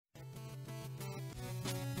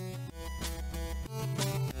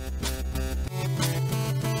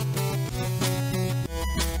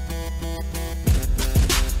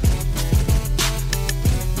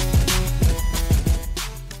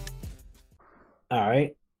All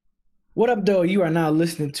right. What up, though? You are now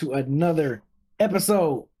listening to another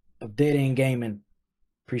episode of Dead End Gaming.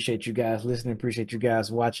 Appreciate you guys listening. Appreciate you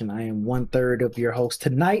guys watching. I am 1/3 of your host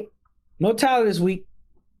tonight. No Tyler this week.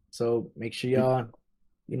 So make sure y'all,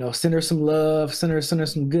 send her some love, send her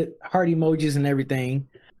some good heart emojis and everything.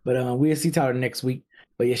 But we'll see Tyler next week.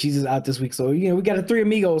 But yeah, she's just out this week. So we got the three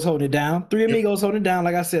amigos holding it down. Three amigos holding it down.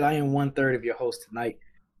 Like I said, I am 1/3 of your host tonight.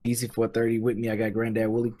 Easy 430 with me. I got Granddad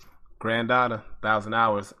Willie. Granddaughter, 1,000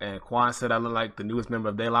 hours, and Quan said I look like the newest member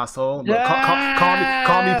of De La Soul. Look,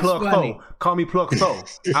 call me Plug Foe. Call me Plug Foe.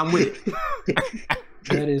 I'm with it.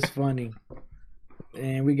 That is funny.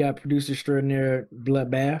 And we got producer extraordinaire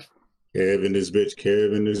Bloodbath. Kevin this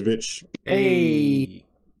bitch. Hey.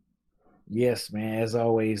 Yes, man. As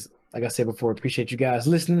always, like I said before, appreciate you guys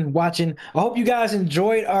listening, watching. I hope you guys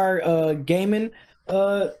enjoyed our gaming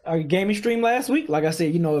stream last week. Like I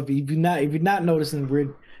said, if you're not noticing,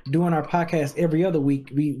 we're doing our podcast every other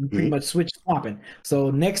week. We pretty much switch swapping. So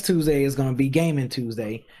next Tuesday is going to be gaming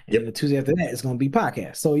Tuesday, and the Tuesday after that is going to be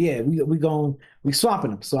podcast. So yeah, we swapping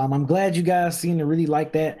them. So I'm glad you guys seem to really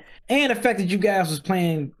like that, and the fact that you guys was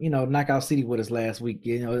playing Knockout City with us last week.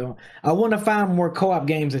 I want to find more co-op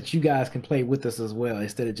games that you guys can play with us as well,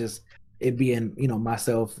 instead of just it being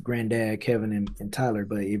myself, Granddad, Kevin, and Tyler.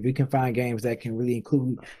 But if we can find games that can really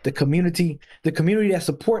include the community that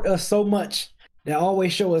support us so much, that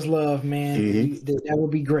always show us love, man, that would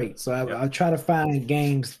be great. So I'll try to find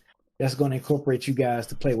games that's going to incorporate you guys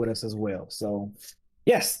to play with us as well. So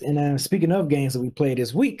yes, and then speaking of games that we played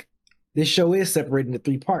this week, this show is separated into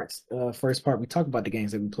 3 parts. First part, we talk about the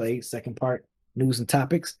games that we played. Second part, news and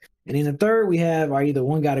topics. And in the third, we have our either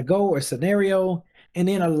one gotta go or scenario, and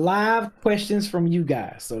then a live questions from you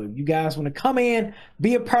guys. So if you guys want to come in,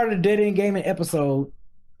 be a part of the Dead End Gaming episode,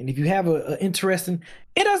 and if you have an interesting,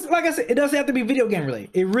 it does, like I said, it doesn't have to be video game related.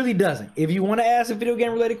 It really doesn't. If you want to ask a video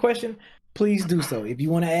game related question, please do so. If you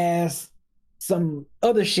want to ask some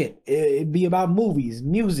other shit, it'd be about movies,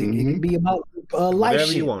 music. It can be about life whatever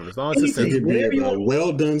shit. You want, as long as it's It could be about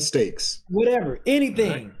well done steaks. Whatever,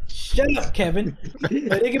 anything. Right. Shut up, Kevin. But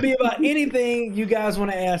it can be about anything you guys want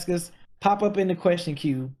to ask us. Pop up in the question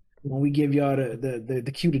queue when we give y'all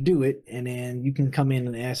the cue to do it, and then you can come in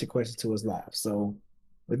and ask your questions to us live. So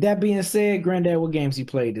with that being said, Granddad, what games you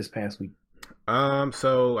played this past week?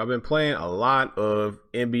 So I've been playing a lot of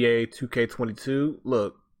NBA 2K22.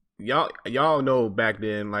 Look, y'all know back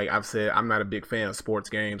then, like I've said, I'm not a big fan of sports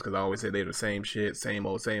games because I always say they're the same shit, same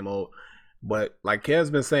old. But like Kev's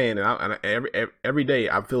been saying, and every day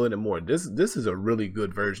I'm feeling it more. This is a really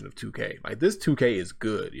good version of 2K. Like this 2K is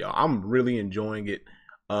good, y'all. I'm really enjoying it.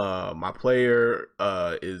 My player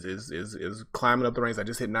is climbing up the ranks. I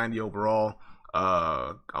just hit 90 overall.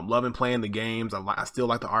 I'm loving playing the games. I still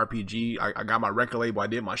like the RPG. I got my record label. I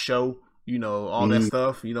did my show. All that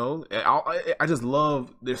stuff. I just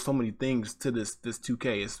love. There's so many things to this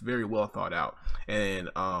 2K. It's very well thought out, and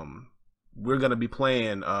we're gonna be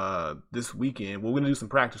playing this weekend. We're gonna do some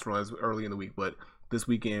practice runs early in the week, but this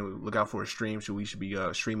weekend, look out for a stream. We should be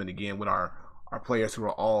streaming again with our players who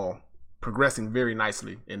are all progressing very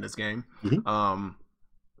nicely in this game.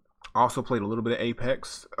 Also played a little bit of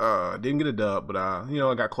Apex. Didn't get a dub, but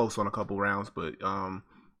I got close on a couple rounds. But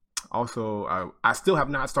also I still have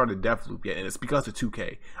not started Deathloop yet, and it's because of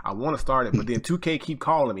 2K. I want to start it, but then 2K keep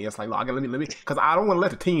calling me. It's like, look, let me, because I don't want to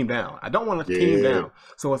let the team down.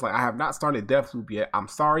 So it's like I have not started Deathloop yet. I'm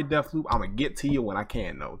sorry, Deathloop. I'm gonna get to you when I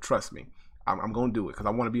can. No, trust me. I'm gonna do it because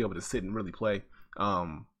I want to be able to sit and really play.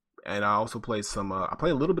 And I also played some. I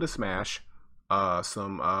played a little bit of Smash.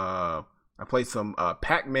 I played some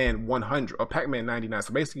Pac-Man 100 or Pac-Man 99.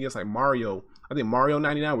 So basically, it's like Mario. I think Mario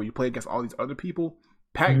 99, where you play against all these other people.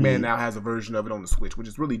 Pac-Man now has a version of it on the Switch, which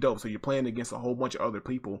is really dope. So you're playing against a whole bunch of other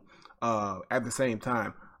people at the same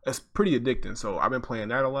time. It's pretty addicting. So I've been playing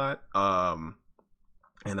that a lot. And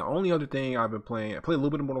the only other thing I've been playing, I played a little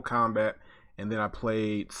bit of Mortal Kombat, and then I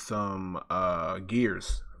played some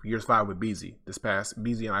Gears 5 with BZ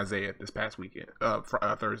and Isaiah this past weekend,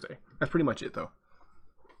 Thursday. That's pretty much it, though.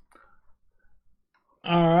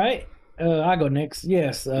 All right, I go next.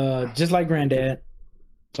 Yes, just like Granddad,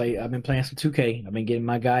 I've been playing some 2K. I've been getting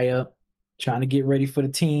my guy up, trying to get ready for the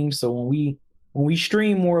team. So when we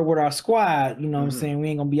stream more with our squad, what I'm saying, we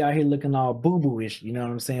ain't gonna be out here looking all boo-boo-ish. You know what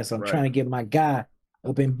I'm saying? So I'm trying to get my guy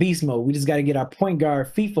up in beast mode. We just got to get our point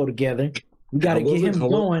guard FIFO together. We got to get him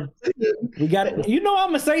going. We got to, I'm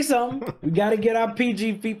gonna say something. We got to get our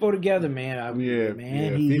PG FIFO together, man.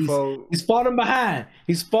 He's falling behind.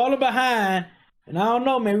 And I don't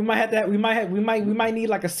know, man. We might need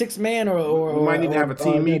like a 6-man or we might need to have a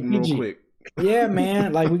team meeting real quick. Yeah,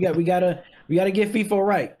 man. Like we gotta get FIFO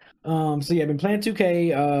right. So yeah, I've been playing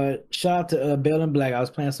 2K. Shout out to Bell and Black. I was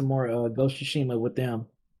playing some more Ghost of Tsushima with them,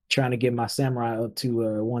 trying to get my samurai up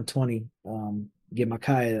to 120. Get my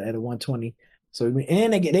Kai at a 120. So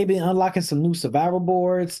they've been unlocking some new survival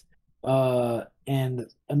boards, and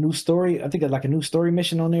a new story. I think like a new story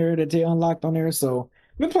mission on there that they unlocked on there. So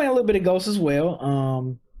I've been playing a little bit of Ghost as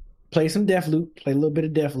well. Play some Deathloop. Play a little bit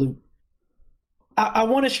of Deathloop. I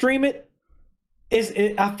want to stream it.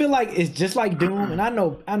 I feel like it's just like Doom, and I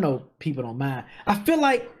know people don't mind. I feel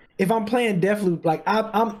like if I'm playing Deathloop, like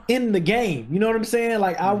I'm in the game. You know what I'm saying?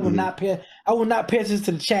 Like I will not pay attention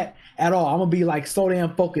to the chat at all. I'm gonna be like so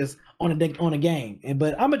damn focused on the game.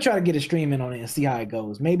 But I'm gonna try to get a stream in on it and see how it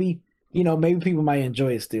goes. Maybe people might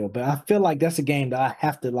enjoy it still. But I feel like that's a game that I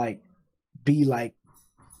have to like be like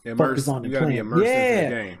focused on the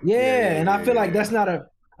playing. Yeah. And I feel like that's not a.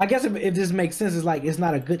 I guess if this makes sense, it's like it's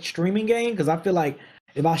not a good streaming game because I feel like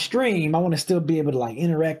if I stream, I want to still be able to like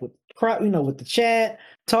interact with with the chat,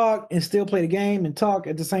 talk, and still play the game and talk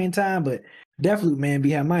at the same time. But Deathloop, man, be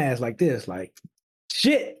having my ass like this, like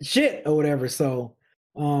shit or whatever. So,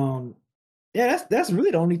 yeah, that's really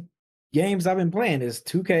the only games I've been playing is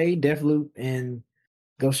 2K, Deathloop, and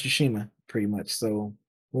Ghost of Tsushima, pretty much. So,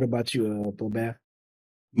 what about you, Bobath?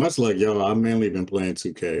 Much like y'all, I've mainly been playing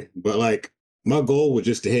 2K, but like my goal was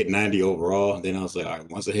just to hit 90 overall. Then I was like, all right,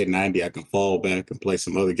 once I hit 90, I can fall back and play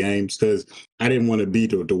some other games because I didn't want to be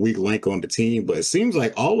the weak link on the team. But it seems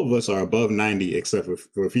like all of us are above 90 except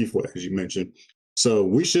for FIFA, as you mentioned. So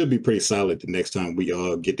we should be pretty solid the next time we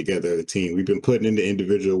all get together as a team. We've been putting in the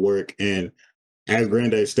individual work, and as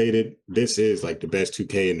Granddad stated, this is like the best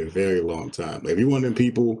 2K in a very long time. If you're one of them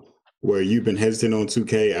people where you've been hesitant on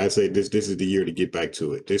 2K, I say this is the year to get back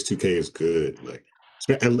to it. This 2K is good. Like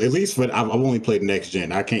at least I've only played next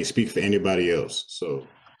gen. I can't speak for anybody else, so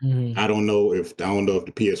I don't know if the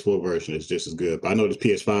PS4 version is just as good. But I know the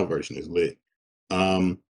PS5 version is lit.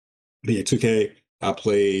 But yeah, 2K. I've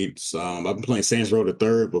been playing Saints Row the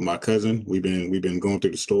Third with my cousin. We've been going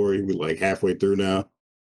through the story. We're like halfway through now.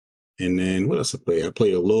 And then what else I play? I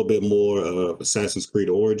played a little bit more of Assassin's Creed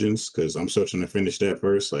Origins because I'm still trying to finish that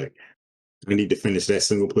first. Like I need to finish that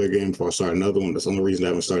single player game before I start another one. That's the only reason I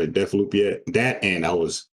haven't started Deathloop yet. That and I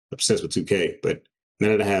was obsessed with 2K. But now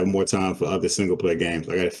that I have more time for other single player games,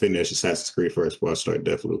 I got to finish Assassin's Creed first before I start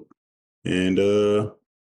Deathloop. And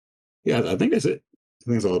yeah, I think that's it. I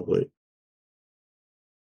think that's all I played.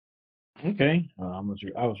 Okay, I was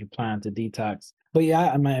replying to Detox, but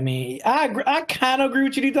yeah, I kind of agree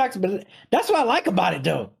with you, Detox, but that's what I like about it,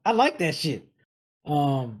 though. I like that shit.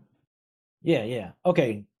 Yeah.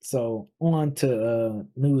 Okay, so on to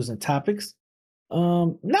news and topics.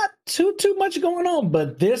 Not too much going on,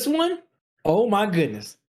 but this one, oh my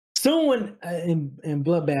goodness! Someone in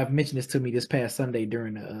Bloodbath mentioned this to me this past Sunday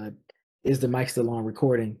during the is the mic still on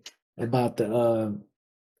recording about the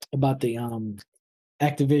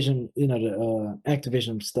Activision, the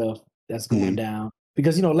Activision stuff that's going down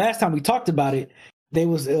because last time we talked about it, they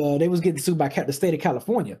was getting sued by the state of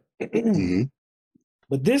California,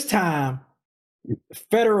 but this time the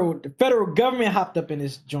federal government hopped up in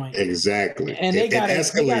this joint exactly, and it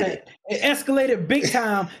escalated big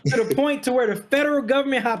time to the point to where the federal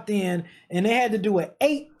government hopped in and they had to do an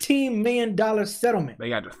 $18 million settlement. They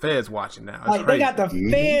got the feds watching now. Like they got the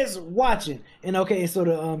feds watching. And okay, so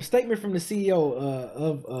the statement from the CEO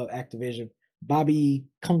of Activision, Bobby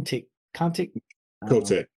Kotick.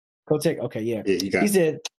 Okay, yeah. He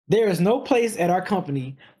said there is no place at our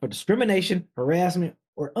company for discrimination, harassment,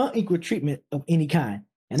 or unequal treatment of any kind.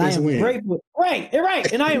 And I am grateful. Right.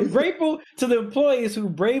 And I am grateful to the employees who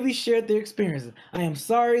bravely shared their experiences. I am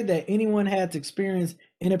sorry that anyone had to experience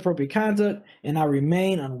inappropriate conduct, and I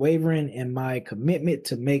remain unwavering in my commitment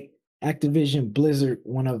to make Activision Blizzard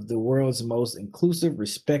one of the world's most inclusive,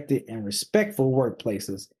 respected, and respectful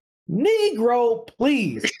workplaces. Negro,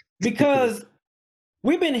 please. Because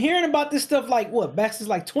we've been hearing about this stuff back since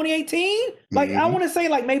 2018? I want to say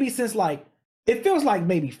maybe since it feels like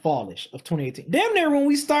maybe fallish of 2018. Damn near when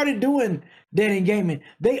we started doing Dead End Gaming,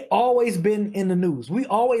 they always been in the news. We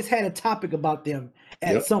always had a topic about them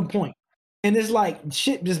at some point. And it's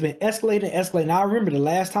shit just been escalating. I remember the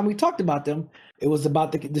last time we talked about them, it was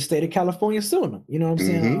about the state of California suing them. You know what I'm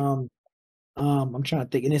saying? I'm trying to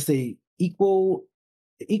think. And it's the Equal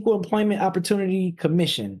Employment Opportunity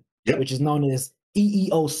Commission, which is known as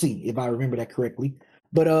EEOC, if I remember that correctly.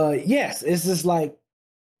 But yes, it's just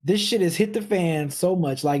this shit has hit the fan so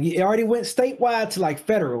much. It already went statewide to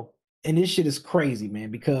federal, and this shit is crazy, man.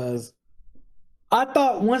 Because I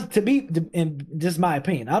thought in just my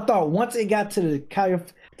opinion, I thought once it got to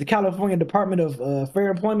the California Department of Fair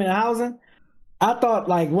Employment and Housing, I thought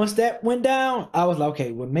like once that went down, I was like,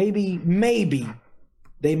 okay, well maybe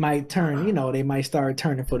they might turn, they might start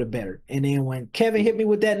turning for the better. And then when Kevin hit me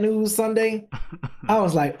with that news Sunday, I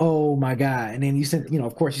was like, oh my God. And then you sent,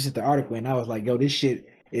 of course you sent the article and I was like, yo, this shit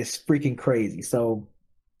is freaking crazy. So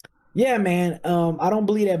yeah, man. I don't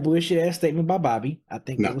believe that bullshit ass statement by Bobby. I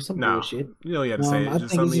think it was some bullshit. You had to say it.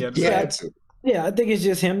 Just something you had to say. Yeah, I think it's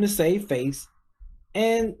just him to save face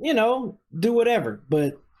and do whatever.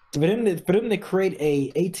 But for them to create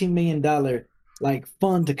a $18 million like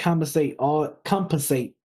fund to compensate all of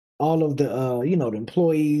the the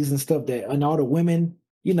employees and stuff and all the women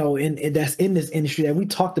and that's in this industry that we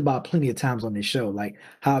talked about plenty of times on this show, like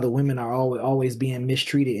how the women are always being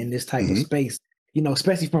mistreated in this type of space,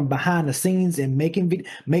 especially from behind the scenes and making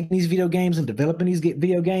these video games and developing these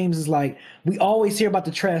video games. Is like we always hear about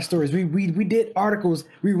the trash stories. We read articles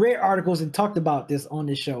and talked about this on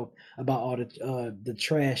this show about all the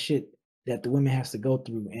trash shit that the women has to go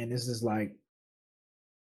through. And this is like,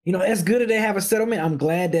 it's good that they have a settlement. I'm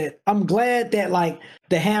glad that like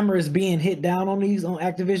the hammer is being hit down on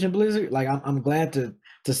Activision Blizzard. Like I'm glad to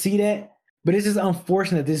see that. But it's just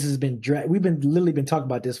unfortunate this has been we've been literally been talking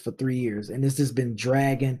about this for 3 years, and this has been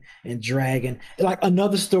dragging and dragging, like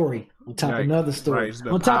another story on top of another story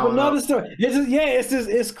on top of another story.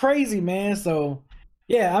 It's crazy, man. So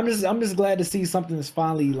yeah, I'm just glad to see something that's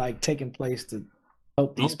finally like taking place to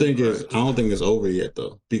help these people. I don't think it's over yet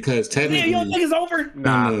though, because technically you don't think it's over?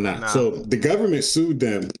 No. So the government sued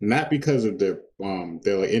them not because of their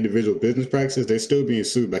like individual business practices. They're still being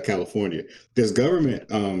sued by California. This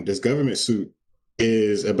government suit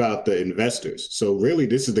is about the investors. So really,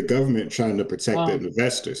 this is the government trying to protect the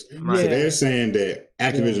investors. Right. So they're saying that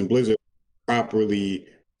Activision Blizzard properly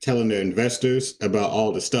telling their investors about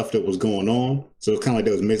all the stuff that was going on. So it's kind of like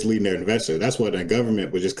they was misleading their investors. That's why the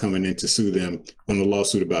government was just coming in to sue them on the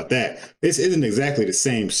lawsuit about that. This isn't exactly the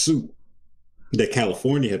same suit that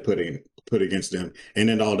California had put against them, and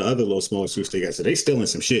then all the other little smaller suits they got. So they stealing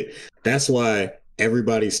some shit. That's why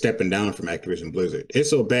everybody's stepping down from Activision Blizzard. It's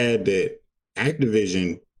so bad that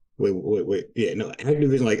Activision,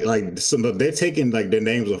 Activision, like some, they're taking like their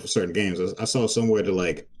names off of certain games. I saw somewhere that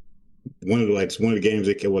like one of the games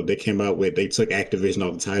they came out with, they took Activision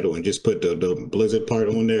off the title and just put the Blizzard part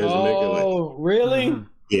on there. Oh, really?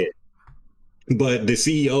 Yeah. But the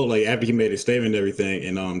CEO, like after he made a statement and everything,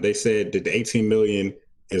 and they said that the 18 million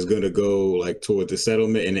is going to go like towards the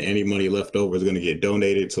settlement, and any money left over is going to get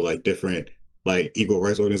donated to like different like equal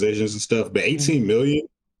rights organizations and stuff. But 18 million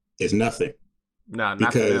is nothing. Nah,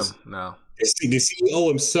 not for them. No. The CEO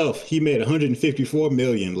himself, he made 154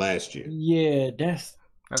 million last year. Yeah, that's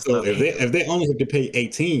so if they only have to pay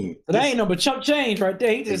 18, so that ain't no but chump change right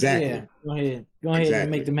there. He just go ahead and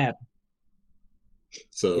make them happen.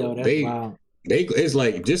 So wild. It's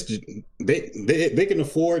like just they can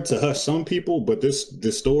afford to hush some people, but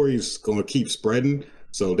this story is going to keep spreading.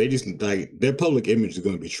 So they just like their public image is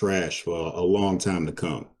going to be trash for a long time to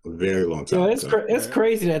come, a very long time. It's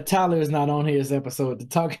crazy that Tyler is not on this episode to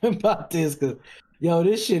talk about this because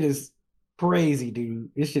this shit is crazy,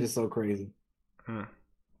 dude. This shit is so crazy.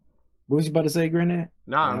 What was you about to say, Granddad?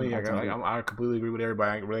 I completely agree with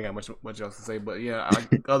everybody. I ain't really got much else to say. But yeah,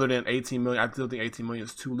 other than 18 million, I still think 18 million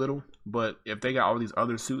is too little. But if they got all these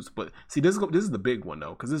other suits, but see, this is the big one though,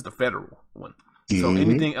 because this is the federal one. So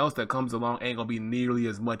anything else that comes along ain't gonna be nearly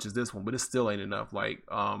as much as this one, but it still ain't enough.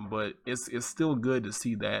 But it's still good to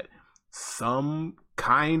see that some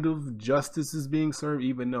kind of justice is being served,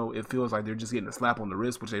 even though it feels like they're just getting a slap on the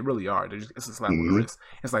wrist, which they really are. It's a slap on the wrist.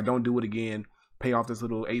 It's like, don't do it again. Pay off this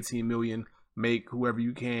little 18 million, make whoever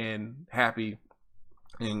you can happy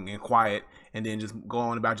and quiet, and then just go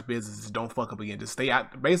on about your business. Just don't fuck up again. Just stay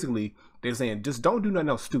out. Basically, they're saying just don't do nothing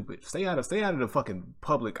else stupid. Stay out of the fucking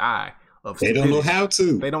public eye of stupidity. They don't know how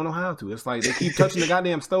to. They don't know how to. It's like they keep touching the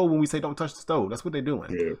goddamn stove when we say don't touch the stove. That's what they're doing.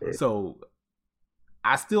 Yeah, right. So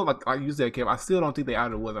I still, like you said, Kev, I still don't think they out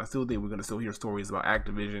of the woods. I still think we're gonna still hear stories about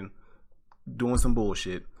Activision doing some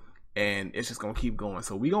bullshit. And it's just gonna keep going.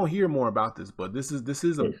 So we gonna hear more about this, but this is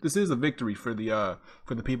a victory for the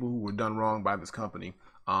people who were done wrong by this company.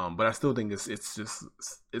 But I still think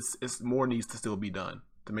it's more needs to still be done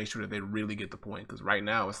to make sure that they really get the point. Because right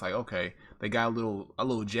now it's like, okay, they got a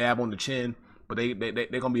little jab on the chin, but they're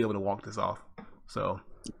gonna be able to walk this off. So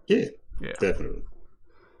yeah, definitely.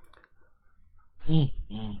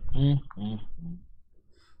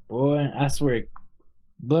 Boy, I swear.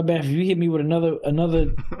 Bloodbath, if you hit me with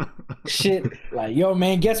another shit, like, yo,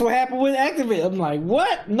 man, guess what happened with Activision? I'm like,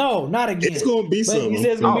 what? No, not again. It's gonna be something. You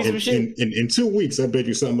said it's gonna be some shit. In 2 weeks, I bet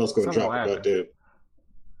you something else gonna drop about that.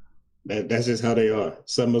 That's just how they are.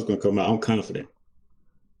 Something else gonna come out. I'm confident.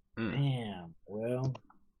 Damn.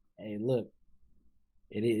 Hey, look,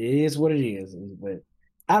 it is what it is. But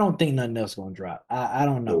I don't think nothing else gonna drop. I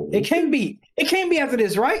don't know. It can't be. It can't be after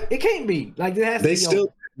this, right? It can't be. Like it has to be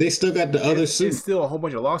over. They still got the other suit. It's still a whole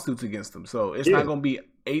bunch of lawsuits against them, so it's not gonna be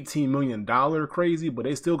 $18 million crazy, but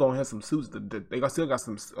they still gonna have some suits. They still got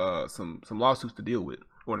some lawsuits to deal with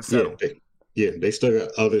or to settle. They still got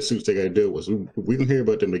other suits they got to deal with. So we can hear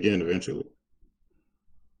about them again eventually.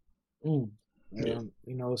 You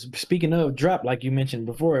know, speaking of drop, like you mentioned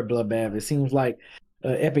before, Bloodbath, it seems like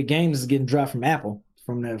Epic Games is getting dropped from Apple,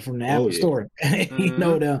 from the Apple Store. You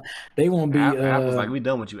know, they won't be. Apple's like, we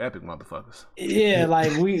done with you, Epic motherfuckers. Yeah,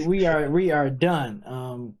 like we are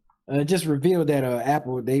done. Just revealed that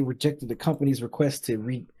Apple, they rejected the company's request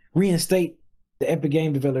to reinstate the Epic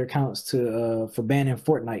Game developer accounts for banning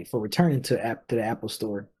Fortnite for returning to the Apple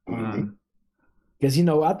Store. Because you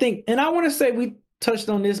know, I think, and I want to say we touched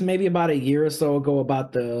on this maybe about a year or so ago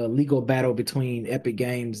about the legal battle between Epic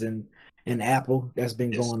Games and Apple that's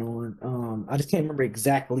been going on. I just can't remember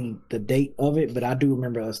exactly the date of it, but I do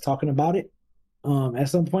remember us talking about it at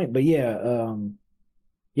some point. But yeah,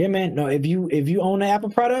 man. No, if you own an Apple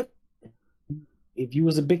product, if you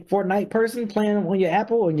was a big Fortnite person playing on your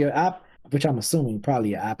Apple and your app, which I'm assuming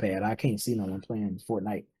probably your iPad. I can't see no one playing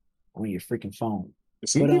Fortnite on your freaking phone.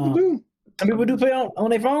 Some people do. Some people do play on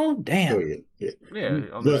their phone. Damn.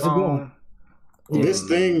 On their phone. This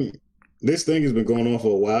thing has been going on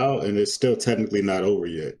for a while, and it's still technically not over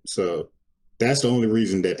yet. So that's the only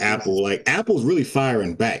reason that Apple's really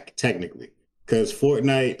firing back technically, because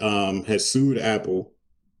Fortnite has sued Apple.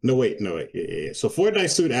 No wait. So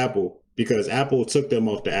Fortnite sued Apple because Apple took them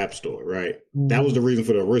off the App Store, right? That was the reason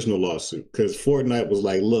for the original lawsuit, because Fortnite was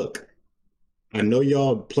like, look, I know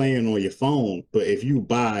y'all playing on your phone, but if you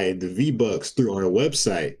buy the V-Bucks through our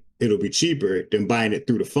website, it'll be cheaper than buying it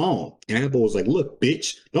through the phone. And Apple was like, look,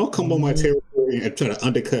 bitch, don't come on my territory and try to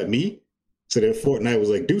undercut me. So then Fortnite was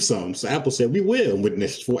like, do something. So Apple said, we will. And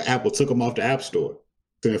before Apple took them off the App Store.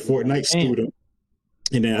 So then Fortnite sued them.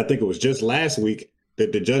 And then I think it was just last week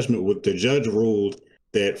that the judge ruled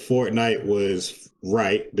that Fortnite was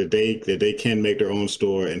right, that they can make their own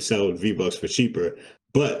store and sell V-Bucks for cheaper.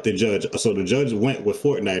 But the judge went with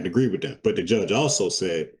Fortnite and agreed with them. But the judge also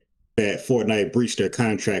said that Fortnite breached their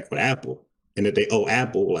contract with Apple and that they owe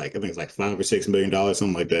Apple I think it's like $5 or $6 million,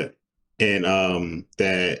 something like that. And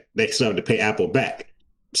that they still have to pay Apple back.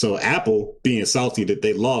 So Apple, being salty that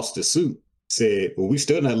they lost the suit, said, well, we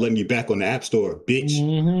still not letting you back on the App Store, bitch.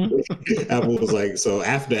 Apple was like, so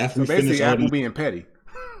after we finish Apple being petty.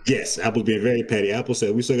 Yes, Apple's being very petty. Apple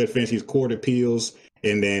said we still got to finish these court appeals,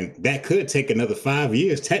 and then that could take another 5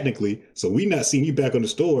 years technically. So we not seeing you back on the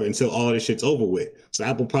store until all this shit's over with. So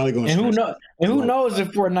Apple probably going to. And who knows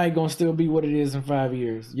if Fortnite gonna still be what it is in 5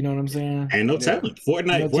 years? You know what I'm saying? Ain't no telling.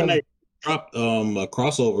 Fortnite dropped a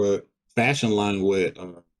crossover fashion line with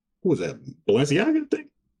who was that? Balenciaga, I think.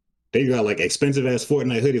 They got like expensive ass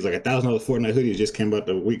Fortnite hoodies, like $1,000 Fortnite hoodies just came out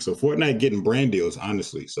the week. So Fortnite getting brand deals,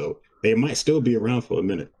 honestly. So they might still be around for a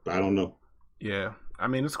minute, but I don't know. Yeah, I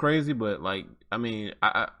mean it's crazy, but like I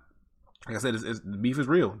like I said, the beef is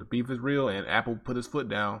real. The beef is real, and Apple put his foot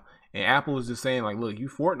down, and Apple is just saying like, look, you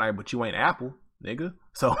Fortnite, but you ain't Apple, nigga.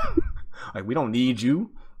 So like we don't need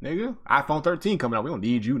you, nigga. iPhone 13 coming out, we don't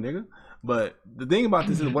need you, nigga. But the thing about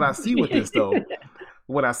this is what I see with this though.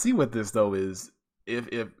 Is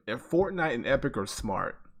if Fortnite and Epic are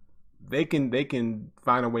smart, they can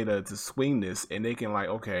find a way to swing this, and they can like,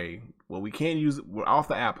 okay, well, we're off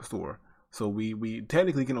the App Store, so we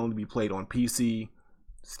technically can only be played on PC,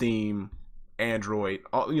 Steam, Android,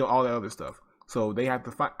 all that other stuff. So they have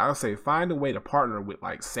to find a way to partner with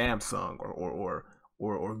like Samsung or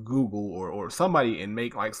Google or somebody and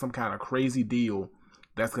make like some kind of crazy deal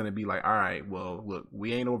that's gonna be like, all right, well, look,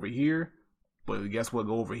 we ain't over here. But guess what?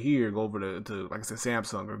 Go over to like I said,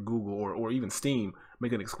 Samsung or Google or even Steam,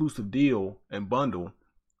 make an exclusive deal and bundle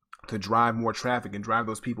to drive more traffic and drive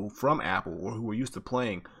those people from Apple or who are used to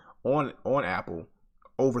playing on Apple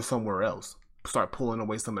over somewhere else. Start pulling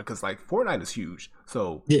away some of it, because like Fortnite is huge.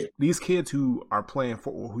 So these kids who are playing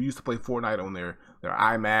who used to play Fortnite on their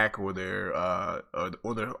iMac or their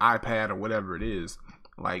iPad or whatever it is,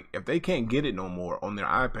 like if they can't get it no more on their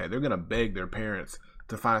iPad, they're gonna beg their parents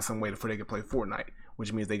to find some way for they can play Fortnite,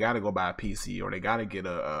 which means they got to go buy a PC or they got to get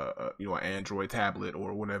an Android tablet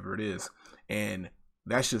or whatever it is, and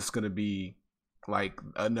that's just going to be like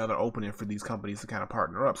another opening for these companies to kind of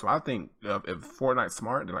partner up. So I think if Fortnite's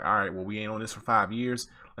smart, they're like, all right, well, we ain't on this for 5 years.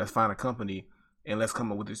 Let's find a company and let's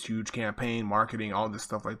come up with this huge campaign, marketing, all this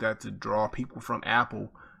stuff like that to draw people from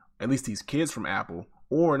Apple, at least these kids from Apple,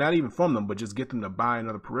 or not even from them, but just get them to buy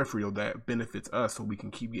another peripheral that benefits us so we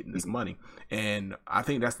can keep getting this money. And I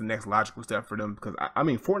think that's the next logical step for them, because I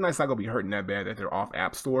mean, Fortnite's not gonna be hurting that bad that they're off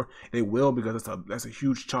App Store. They will, because that's a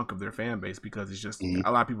huge chunk of their fan base, because it's just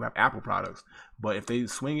a lot of people have Apple products. But if they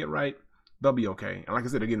swing it right, they'll be okay. And like I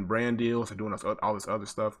said, they're getting brand deals, they're doing all this other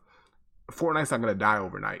stuff. Fortnite's not gonna die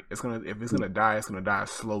overnight. If it's gonna die, it's gonna die a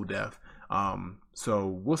slow death. So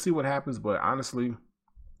we'll see what happens. But honestly,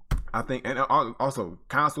 I think, and also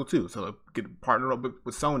console too. So get partnered up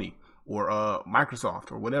with Sony or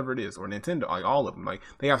Microsoft or whatever it is, or Nintendo, like all of them. Like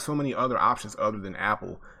they have so many other options other than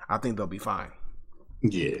Apple. I think they'll be fine.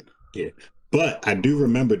 Yeah. But I do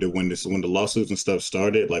remember that when the lawsuits and stuff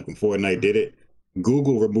started, like when Fortnite did it,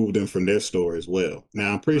 Google removed them from their store as well.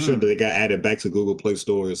 Now I'm pretty sure that they got added back to Google Play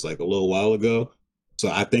stores like a little while ago. So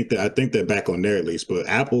I think they're back on there at least. But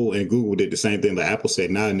Apple and Google did the same thing. Like Apple said,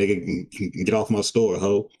 "Nah, nigga, get off my store,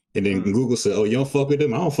 ho." And then Google said, "Oh, you don't fuck with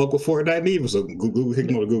them? I don't fuck with Fortnite either." So Google kicked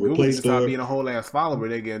them on the Google Play Store. Stop being a whole ass follower,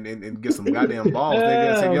 nigga, and get some goddamn balls.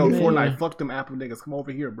 Nigga, say, "Yo, Fortnite, fuck them Apple niggas. Come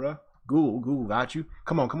over here, bruh. Google got you.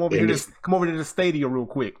 Come over here. Come over to the Stadia real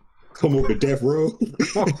quick. Come over to Death Row.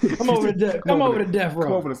 Come over to Death Row. Come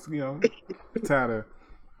over to tired of.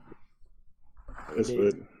 That's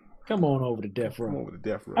good. Come on over to Death Row. Come over to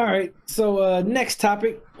Death Row. All right. So next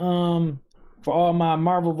topic. For all my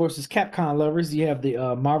Marvel vs. Capcom lovers, you have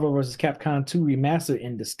the Marvel vs. Capcom 2 remaster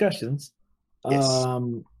in discussions. Yes.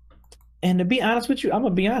 And to be honest with you, I'm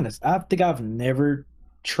gonna be honest. I think I've never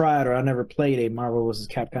tried or I never played a Marvel vs.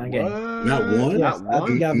 Capcom game. Not one. Yes, Not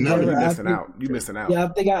one. You're missing out. You missing out. Yeah,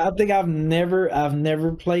 I think I've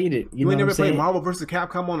never played it. You ain't never played Marvel vs.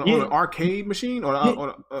 Capcom on an arcade machine or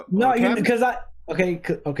no, because Okay,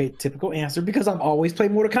 typical answer, because I've always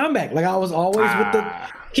played Mortal Kombat. Like I was always with the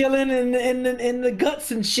killing and the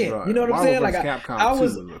guts and shit. Right. You know what I'm saying? Like I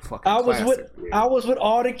was with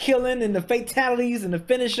all the killing and the fatalities and the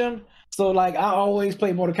finish them. So like I always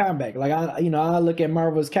play Mortal Kombat. Like I look at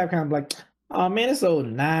Marvel vs. Capcom like, oh man, it's old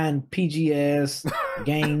 9 PGS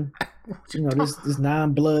game. This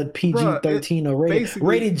 9-blood PG-13 or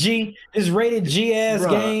rated G. This rated G ass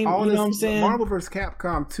game. You know what I'm saying? Marvel vs.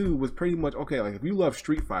 Capcom 2 was pretty much okay. Like if you love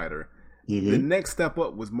Street Fighter, the next step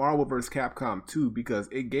up was Marvel vs. Capcom 2, because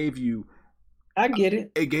it gave you. I get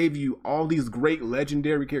it. It gave you all these great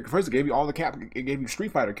legendary characters. First, it gave you it gave you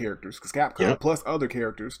Street Fighter characters, because Capcom plus other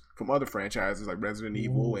characters from other franchises like Resident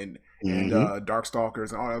Evil and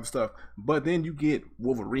Darkstalkers and all that other stuff. But then you get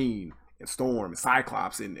Wolverine and Storm and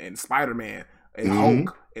Cyclops and Spider-Man and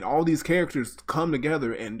Hulk, and all these characters come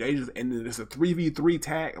together, and it's a 3v3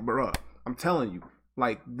 tag, bruh. I'm telling you,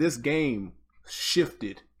 like this game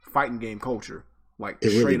shifted fighting game culture. Like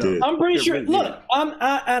it straight really up. I'm pretty sure. Really look,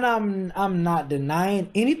 I'm not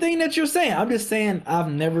denying anything that you're saying. I'm just saying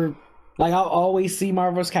I've never, like, I'll always see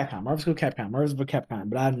Marvel vs. Capcom,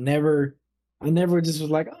 but I never just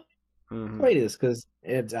was like, play this, because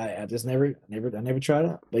I just never tried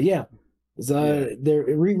it out. But yeah, the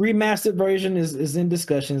remastered version is in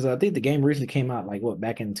discussions. I think the game recently came out like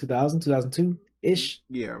back in 2002 ish.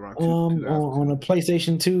 Yeah, around on a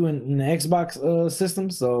PlayStation 2 and the Xbox system.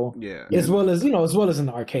 So yeah, as well as in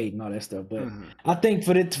the arcade and all that stuff. But I think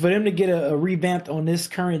for them to get a revamped on this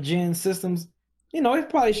current gen systems, it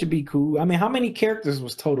probably should be cool. I mean, how many characters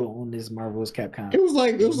was total on this Marvel vs. Capcom? It was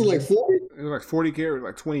like 40. It was like 40 characters,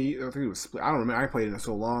 like 20. I think it was split. I don't remember. I ain't played it in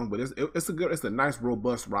so long, but it's a nice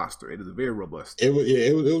robust roster. It is a very robust. It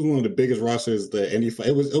was one of the biggest rosters that any.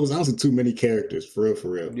 It was honestly too many characters for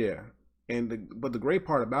real. Yeah. But the great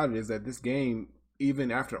part about it is that this game,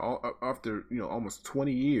 even after almost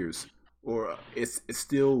 20 years, or it's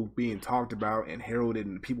still being talked about and heralded,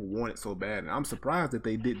 and people want it so bad. And I'm surprised that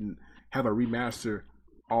they didn't have a remaster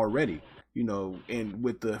already. And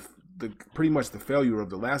with the pretty much the failure of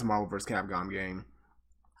the last Marvel vs. Capcom game,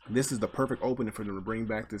 this is the perfect opening for them to bring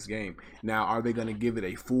back this game. Now, are they going to give it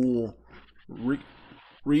a full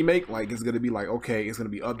remake? Like, it's going to be like, okay, it's going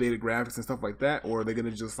to be updated graphics and stuff like that, or are they going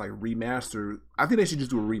to just like remaster? I think they should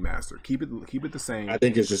just do a remaster. Keep it the same. I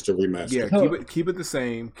think it's just a remaster. Yeah, keep it the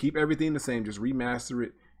same. Keep everything the same. Just remaster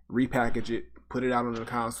it, repackage it, put it out on the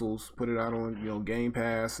consoles, put it out on Game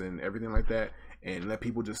Pass and everything like that, and let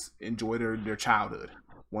people just enjoy their childhood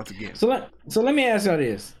once again. So let me ask y'all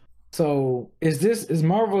this. So is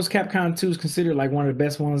Marvel vs. Capcom 2 considered like one of the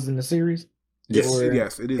best ones in the series? Yes,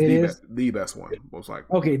 it is the best one, most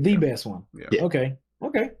likely. Okay, the best one. Yeah. Okay.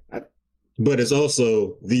 But it's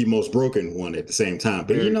also the most broken one at the same time.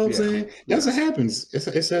 But you know what I'm saying? That's what happens.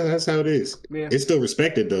 That's how it is. Yeah. It's still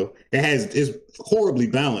respected though. It's horribly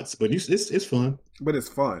balanced, but it's fun. But it's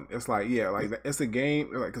fun. It's like it's a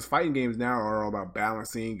game. Like, because fighting games now are all about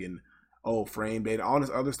balancing and frame data, all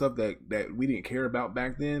this other stuff that we didn't care about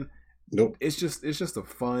back then. Nope. It's just a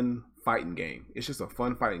fun fighting game. It's just a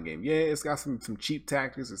fun fighting game. Yeah, it's got some cheap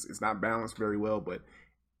tactics. It's not balanced very well, but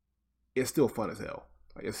it's still fun as hell.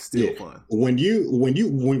 Like, it's still fun. When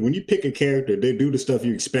you pick a character, they do the stuff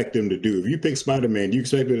you expect them to do. If you pick Spider-Man, you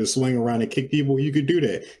expect him to swing around and kick people, you could do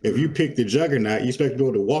that. If you pick the Juggernaut, you expect to be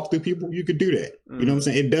able to walk through people, you could do that. You know what I'm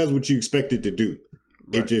saying? It does what you expect it to do.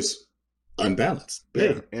 Right. It just unbalanced.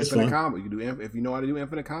 Yeah, infinite combo. You can do if you know how to do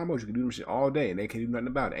infinite combos, you can do them shit all day, and they can't do nothing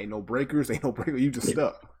about it. Ain't no breakers, You just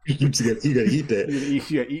stuck. You gotta eat that. You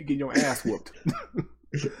gotta get your ass whooped.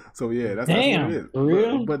 So yeah, that's what it is. For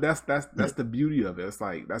real? But that's the beauty of it. It's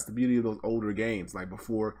like that's the beauty of those older games, like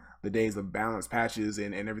before the days of balanced patches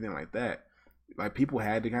and everything like that. Like people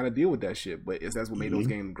had to kind of deal with that shit, but that's what made those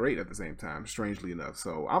games great at the same time. Strangely enough,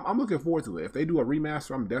 so I'm looking forward to it. If they do a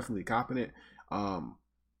remaster, I'm definitely copping it.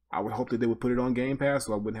 I would hope that they would put it on Game Pass,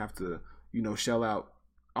 so I wouldn't have to, shell out.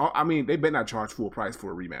 I mean, they better not charge full price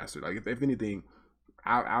for a remaster. Like if anything,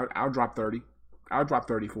 I'll drop 30. I'll drop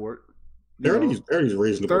 30 for it. 30 is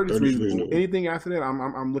reasonable. 30 is reasonable. Anything after that,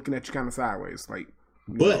 I'm looking at you kind of sideways. Like,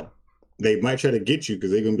 but they might try to get you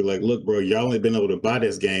because they're gonna be like, look, bro, y'all only been able to buy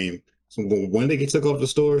this game. So when they get took off the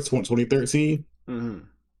store, 2013,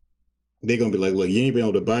 they're gonna be like, look, you ain't been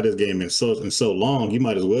able to buy this game in so long. You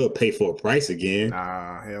might as well pay for a price again.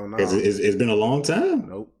 Nah, hell no. It's been a long time.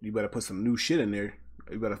 Nope. You better put some new shit in there.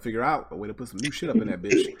 You better figure out a way to put some new shit up in that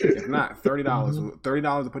bitch. If not,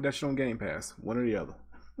 $30 to put that shit on Game Pass. One or the other.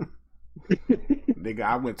 Nigga,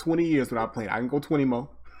 I went 20 years without playing. I can go 20 more.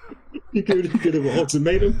 You could have an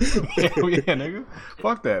ultimatum. Hell yeah, nigga.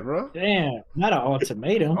 Fuck that, bro. Damn, not an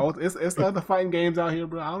ultimatum. Oh, it's the other fighting games out here,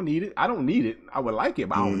 bro. I don't need it. I would like it,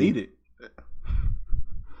 but I don't need it.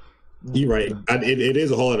 You're right. It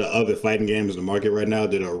is a whole lot of other fighting games in the market right now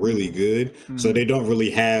that are really good. So they don't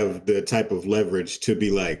really have the type of leverage to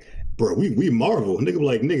be like, bro, we Marvel. Nigga be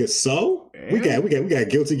like, nigga, so? We got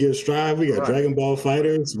Guilty Gear Strive, we got Dragon Ball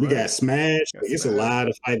Fighters, we got Smash. It's a lot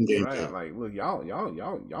of fighting games. Right. Like, look,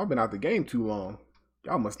 y'all been out the game too long.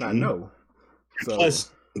 Y'all must not know. So, plus,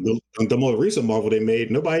 the more recent Marvel they made,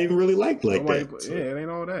 nobody even really liked that. So. Yeah, it ain't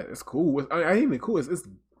all that. It's cool. I ain't even cool. It's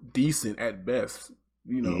decent at best,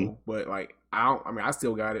 But like, I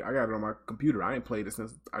still got it. I got it on my computer. I ain't played it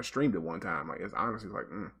since I streamed it one time. Like, it's honestly like,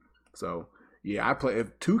 so. Yeah, I play.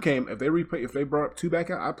 If 2 came, if they brought up 2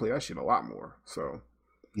 back out, I play that shit a lot more. So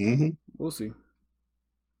we'll see.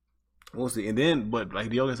 And then, but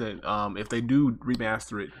like Diogo said, if they do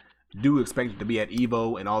remaster it, do expect it to be at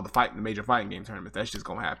Evo and all the major fighting game tournaments. That's just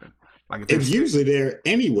gonna happen. Like it's usually there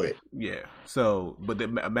anyway. Yeah. So, but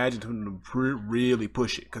imagine them to really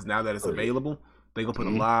push it because now that it's available, they gonna put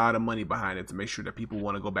a lot of money behind it to make sure that people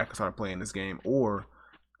want to go back and start playing this game, or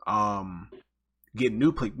get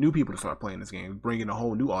new people to start playing this game, bringing a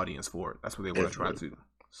whole new audience for it. That's what they want to try to.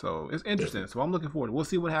 So it's interesting. So I'm looking forward to it. We'll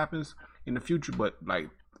see what happens in the future. But like,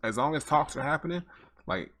 as long as talks are happening,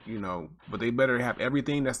 like, but they better have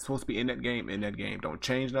everything that's supposed to be in that game. Don't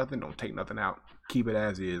change nothing. Don't take nothing out. Keep it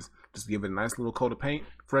as is. Just give it a nice little coat of paint,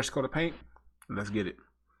 fresh coat of paint, and let's get it.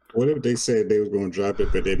 What if they said they was going to drop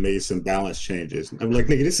it, but they made some balance changes? I'm like,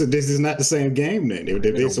 nigga, this is not the same game. Then they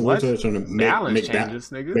trying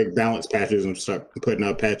to make balance patches and start putting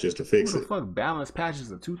out patches to fix it. Fuck, balance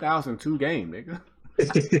patches a 2002 game, nigga.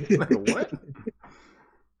 Like what?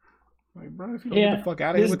 Like, bro, if you don't get the fuck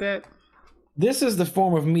out of here with that. This is the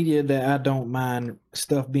form of media that I don't mind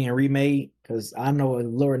stuff being remade, because I know,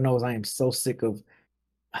 Lord knows, I am so sick of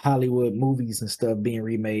Hollywood movies and stuff being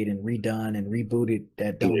remade and redone and rebooted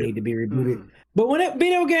that don't need to be rebooted. But when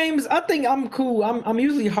video games, I think I'm cool. I'm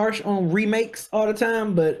usually harsh on remakes all the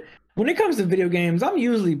time, but when it comes to video games, I'm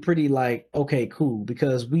usually pretty like, okay, cool,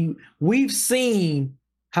 because we've seen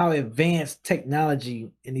how advanced technology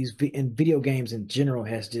in video games in general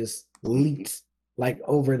has just leaped like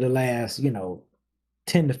over the last 10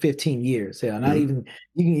 to 15 years. Hell, not even,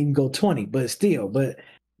 you can even go 20, but still,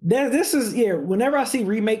 this is, whenever I see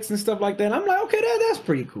remakes and stuff like that, I'm like, okay, that's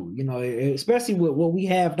pretty cool. Especially with what we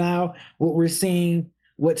have now, what we're seeing,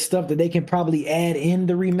 what stuff that they can probably add in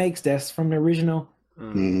the remakes that's from the original.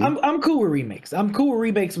 I'm cool with remakes. I'm cool with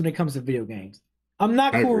remakes when it comes to video games. I'm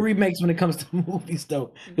not cool with remakes when it comes to movies,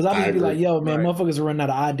 though. Because I'll just be like, yo, man, motherfuckers are running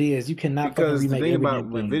out of ideas. You cannot fucking remake. Because the thing about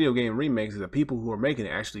with video game remakes is that people who are making it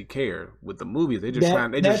actually care. With the movies, they're just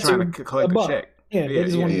trying to collect a check. Yeah, they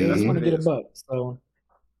just want to get a buck. So,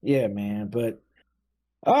 yeah, man. But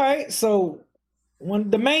all right, so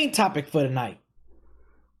the main topic for tonight,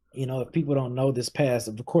 if people don't know, this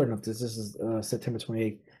recording of this is September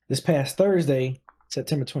 28th. This past Thursday,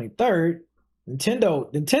 September 23rd,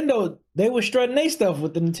 Nintendo, they were strutting their stuff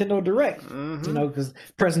with the Nintendo Direct, you know, because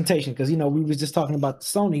presentation, because you know we was just talking about the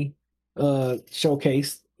Sony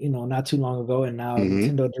showcase, you know, not too long ago, and now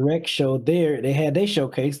Nintendo Direct showed they had their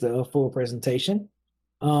showcase, the full presentation,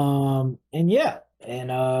 and yeah, and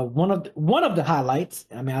one of the highlights.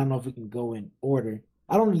 I mean, I don't know if we can go in order.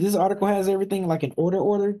 I don't know. This article has everything like in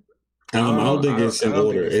order. I don't think it's in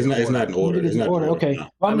order. It's not in order. It's not in order. Okay. No.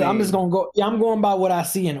 Well, I'm just gonna go. Yeah, I'm going by what I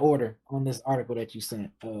see in order on this article that you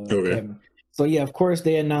sent, Kevin. So yeah, of course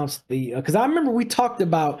they announced the because I remember we talked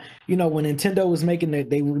about, you know, when Nintendo was making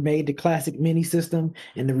they remade the classic mini system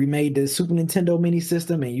and they remade the Super Nintendo mini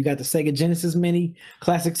system, and you got the Sega Genesis mini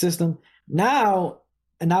classic system now.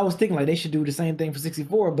 And I was thinking like they should do the same thing for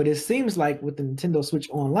 64, but it seems like with the Nintendo Switch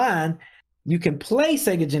Online, you can play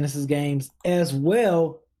Sega Genesis games as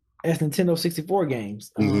well as Nintendo 64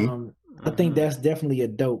 games. I think that's definitely a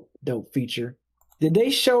dope feature. Did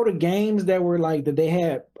they show the games that were like that they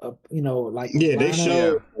had, you know, like they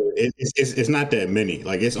showed. It's not that many.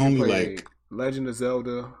 Like it's only like Legend of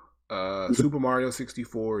Zelda, Super Mario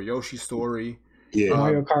 64, Yoshi's Story,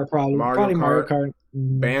 Mario Kart, probably Mario Kart,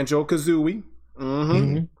 Banjo Kazooie.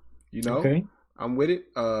 You know, okay. I'm with it.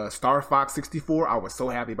 Star Fox 64. I was so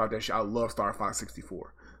happy about that shit. I love Star Fox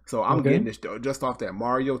 64. So I'm getting this just off that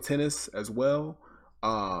Mario Tennis as well.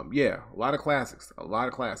 Yeah, a lot of classics.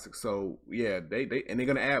 So yeah, they're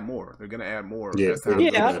gonna add more. They're gonna add more. I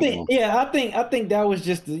think that was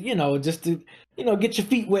just to, just to get your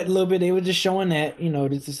feet wet a little bit. They were just showing that,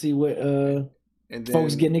 just to see what and then,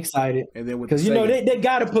 folks getting excited. And then because they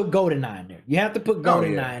got to put GoldenEye in there. You have to put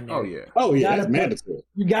GoldenEye in there. Oh yeah, that's mandatory.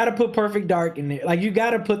 You got to put Perfect Dark in there. Like you got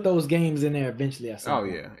to put those games in there eventually.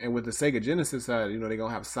 And with the Sega Genesis side, they're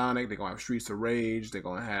gonna have Sonic. They're gonna have Streets of Rage. They're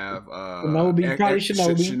gonna have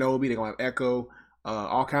Shinobi. They're gonna have Echo.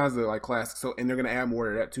 All kinds of like classics. So and they're gonna add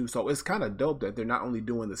more to that too. So it's kind of dope that they're not only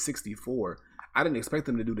doing the 64. I didn't expect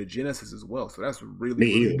them to do the Genesis as well. So that's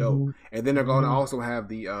really dope. And then they're gonna also have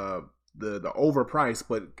the overpriced,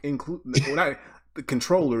 but include the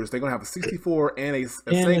controllers. They're gonna have a 64 and a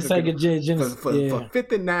Sega Genesis for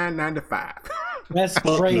 $59.95. That's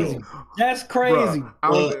crazy. That's crazy.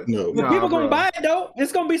 People gonna buy it though.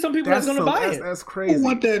 It's gonna be some people that's gonna buy it. That's crazy. Who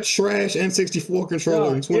want that trash N64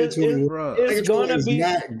 controller in 2020? It's gonna be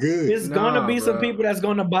not good. It's gonna be some people that's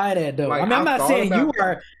gonna buy that though. Like, I mean, I'm not saying you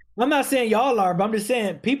are. I'm not saying y'all are, but I'm just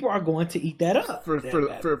saying people are going to eat that up.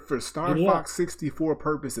 For Star Fox 64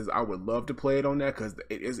 purposes, I would love to play it on that because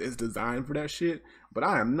it's designed for that shit. But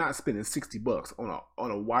I am not spending $60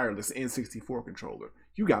 on a wireless N64 controller.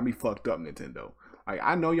 You got me fucked up, Nintendo. Like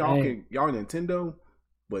I know y'all Nintendo,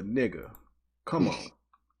 but nigga, come on,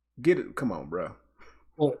 get it, come on, bro.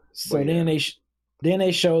 Well, then they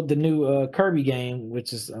showed the new Kirby game,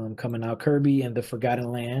 which is coming out, Kirby and the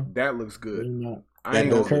Forgotten Land. That looks good.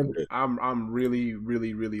 I'm really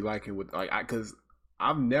liking with because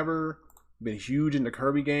I've never been huge into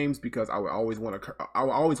Kirby games because I always wanted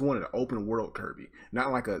an open world Kirby,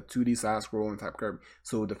 not like a 2D side scrolling type Kirby.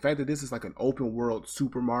 So the fact that this is like an open world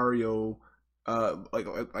Super Mario,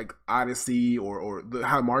 like Odyssey or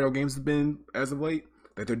how Mario games have been as of late,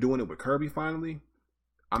 that they're doing it with Kirby finally,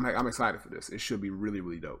 I'm excited for this. It should be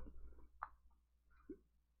really dope.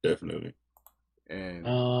 Definitely. And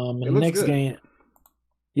next game.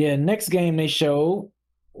 Yeah, next game they showed,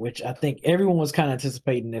 which I think everyone was kind of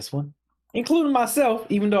anticipating this one, including myself,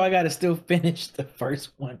 even though I got to still finish the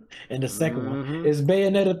first one and the second one, is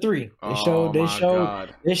Bayonetta 3.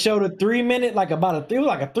 They showed a 3 minute, like a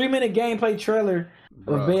 3 minute gameplay trailer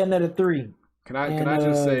of Bayonetta 3. Can I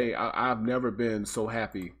just say I've never been so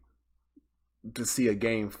happy to see a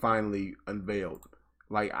game finally unveiled.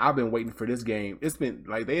 Like, I've been waiting for this game. It's been,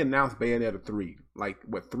 like, they announced Bayonetta 3,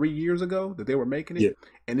 3 years ago that they were making it? Yeah.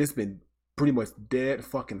 And it's been pretty much dead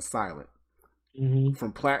fucking silent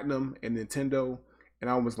from Platinum and Nintendo. And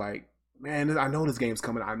I was like, man, I know this game's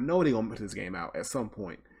coming. I know they're going to put this game out at some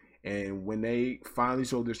point. And when they finally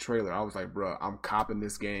showed this trailer, I was like, bro, I'm copping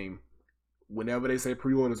this game. Whenever they say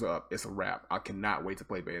pre-orders are up, it's a wrap. I cannot wait to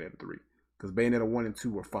play Bayonetta 3. Because Bayonetta 1 and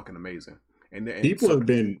 2 were fucking amazing. And people have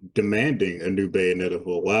been demanding a new Bayonetta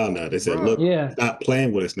for a while now. They said, "Look, stop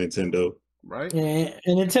playing with us, Nintendo." Right? And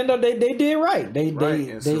Nintendo, they did right. They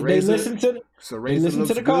listened to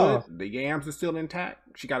the call. The yams are still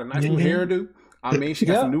intact. She got a nice new hairdo. I mean, she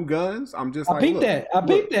got some new guns. I'm just like, I peeped that.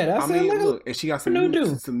 I mean, look, and she got some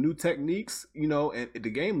new techniques. And the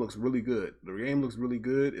game looks really good. The game looks really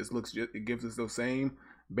good. It gives us those same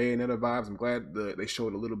Bayonetta vibes. I'm glad they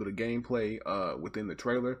showed a little bit of gameplay within the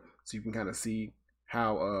trailer, so you can kind of see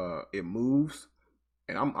how it moves.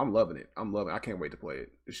 And I'm loving it. I can't wait to play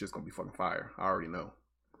it. It's just gonna be fucking fire. I already know.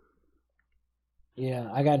 Yeah,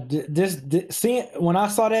 I got this. Seeing when I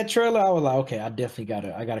saw that trailer, I was like, okay, I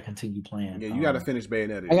gotta continue playing. Yeah, you got to finish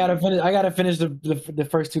Bayonetta. I gotta finish the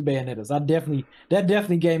first two Bayonettas. That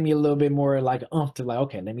definitely gave me a little bit more like to like,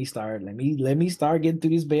 okay, let me start getting through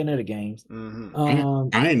these Bayonetta games. Mm-hmm.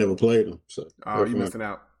 I ain't never played them. So oh, you missing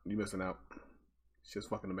out. You missing out. It's just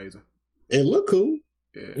fucking amazing. It looked cool.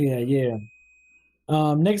 Yeah.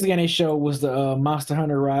 Next game they showed was the Monster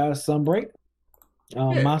Hunter Rise Sunbreak.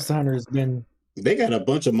 Monster Hunter has been. They got a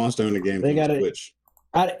bunch of Monster Hunter games on Switch.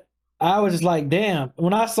 I was just like, damn.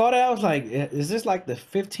 When I saw that, I was like, is this like the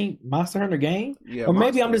 15th Monster Hunter game? Yeah. Or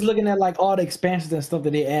maybe I'm just looking at like all the expansions and stuff that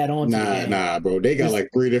they add on. Nah, bro. They got like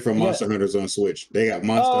 3 different Monster Hunters on Switch. They got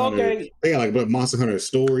Monster Hunter. They got like Monster Hunter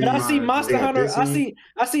Story. But I see Monster Hunter.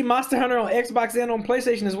 I see Monster Hunter on Xbox and on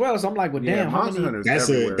PlayStation as well. So I'm like, well, damn. Monster Hunter. That's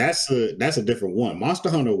a different one. Monster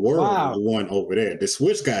Hunter World is the one over there. The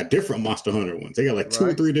Switch got different Monster Hunter ones. They got like 2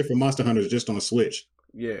 or 3 different Monster Hunters just on Switch.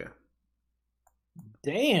 Yeah.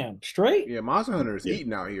 Damn, straight. Yeah, Monster Hunter is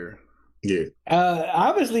eating out here. Yeah.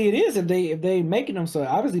 Obviously it is if they making them, so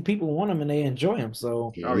obviously people want them and they enjoy them.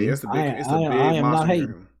 So it's a big I am not hating.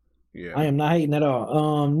 Game. Yeah. I am not hating at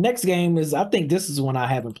all. Next game is, I think this is one I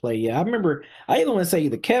haven't played yet. I remember I either want to say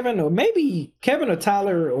either Kevin or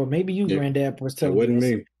Tyler or maybe you, Granddad, was telling me.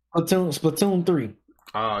 It wasn't me. Splatoon 3.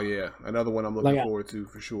 Oh yeah, another one I'm looking forward to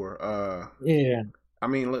for sure. Yeah. I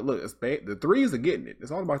mean, look, the threes are getting it. It's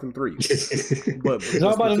all about them threes. But it's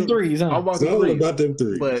all about them threes, huh? All about them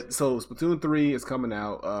threes. But so Splatoon 3 is coming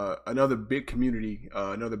out. Another big community,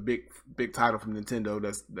 another big title from Nintendo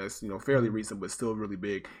that's fairly recent but still really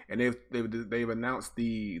big. And they've announced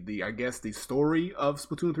the I guess the story of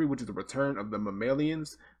Splatoon 3, which is the return of the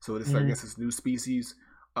mammalians. So this I guess this new species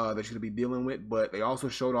that you're gonna be dealing with. But they also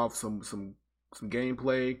showed off some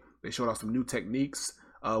gameplay. They showed off some new techniques.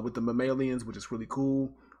 With the mammalians, which is really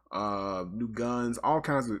cool. New guns, all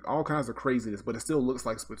kinds of craziness, but it still looks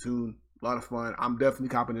like Splatoon. A lot of fun. I'm definitely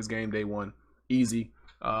copping this game day one. Easy.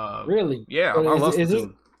 Really? Yeah, I love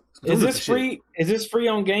Splatoon. Is this free? Is this free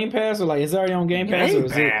on Game Pass or like is it already on Game Pass? Game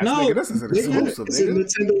Pass? No, nigga, this is an exclusive.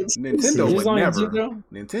 Nintendo would never.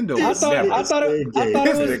 Nintendo would never. I thought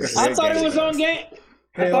it was on Game.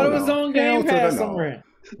 I thought it was on Game Pass somewhere.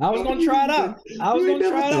 I was gonna try it out. I was gonna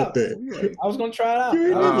try it out. I was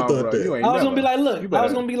gonna be like,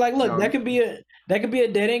 look. That could be a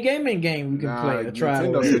dead end gaming game we can play.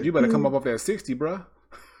 Nintendo said you better come up off that 60, bro.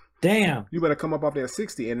 Damn. You better come up off that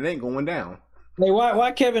 60, and it ain't going down. Like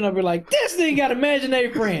why Kevin up here like this nigga got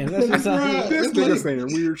imaginary friends? That's just this nigga saying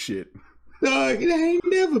weird shit. Dog, it ain't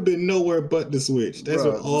never been nowhere but the Switch. That's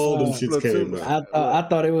where all them shits came out. I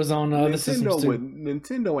thought it was on other systems too.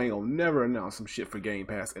 Nintendo ain't gonna never announce some shit for Game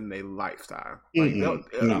Pass in their lifetime. Like,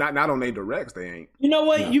 not on their directs, they ain't. You know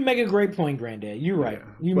what? No. You make a great point, Granddad. You're right.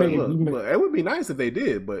 But it would be nice if they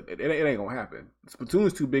did, but it ain't gonna happen. Splatoon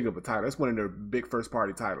is too big of a title. That's one of their big first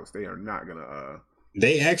party titles. They are not gonna.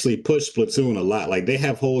 They actually push Splatoon a lot. Like they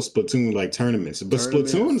have whole Splatoon like tournaments. But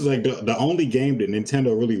Splatoon is like the only game that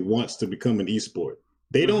Nintendo really wants to become an esport.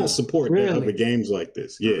 They don't support other games like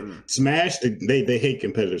this. Yeah. Smash, they hate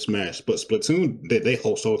competitive Smash, but Splatoon, they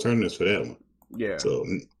host whole tournaments for that one. Yeah. So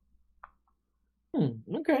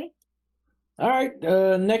okay. All right.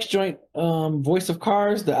 Next joint, Voice of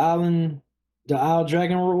Cars, the Isle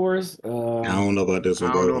Dragon Roars. I don't know about this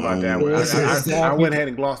one, bro. I don't know about that one. I went ahead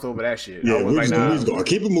and glossed over that shit. Yeah, we're just gonna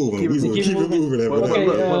keep it moving. Keep it moving.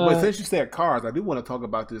 But since you said cars, I do want to talk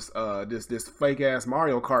about this fake ass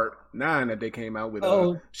Mario Kart 9 that they came out with.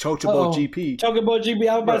 Chocobo GP. Chocobo GP.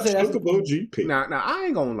 I was about to say Chocobo GP. Now I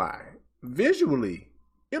ain't gonna lie. Visually,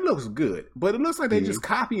 it looks good, but it looks like they just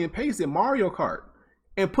copy and pasted Mario Kart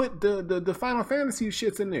and put the Final Fantasy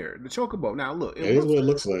shits in there. The Chocobo. Now look, it is what it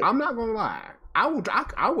looks like. I'm not gonna lie. I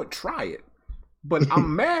would try it, but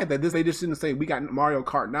I'm mad that they just didn't say we got Mario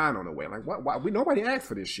Kart 9 on the way. Like why nobody asked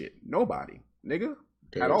for this shit. Nobody, nigga,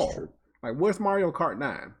 at all. True. Like where's Mario Kart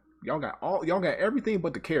 9? Y'all got everything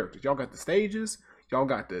but the characters. Y'all got the stages. Y'all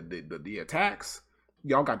got the attacks.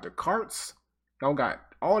 Y'all got the carts. Y'all got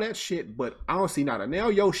all that shit. But I don't see not a nail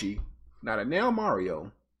Yoshi, not a nail Mario,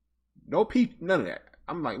 no Peach, none of that.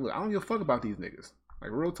 I'm like, look, I don't give a fuck about these niggas.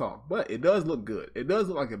 Like real talk. But it does look good. It does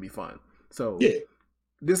look like it'd be fun. So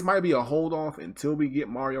this might be a hold off until we get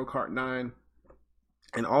Mario Kart 9.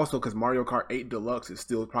 And also because Mario Kart 8 Deluxe is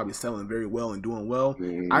still probably selling very well and doing well.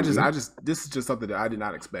 I just this is just something that I did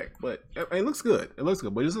not expect. But it looks good. It looks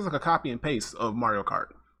good. But this looks like a copy and paste of Mario Kart.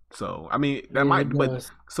 So I mean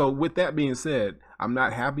so with that being said, I'm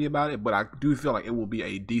not happy about it, but I do feel like it will be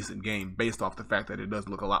a decent game based off the fact that it does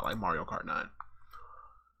look a lot like Mario Kart 9.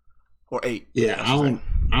 Or 8. Yeah, I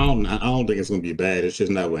don't think it's gonna be bad. It's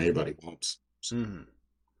just not what anybody wants. Mm-hmm.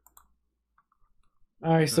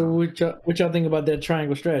 All right, so what y'all think about that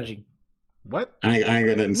triangle strategy? What? I ain't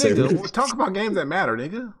got nothing to say. Nigga, talk about games that matter,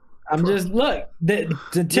 nigga. I'm just look. The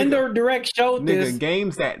Nintendo Direct showed this. Nigga,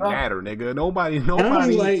 games that matter, nigga. Nobody.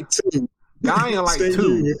 Dying Light 2. Dying Light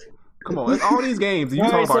 2. Come on, it's all these games. You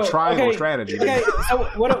talk about triangle strategy. Okay, so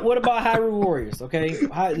what about Hyrule Warriors? Okay,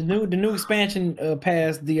 the new expansion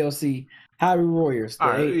pass DLC, Hyrule Warriors. All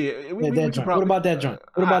right, yeah, what about that joint?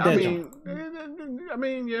 What about that joint? I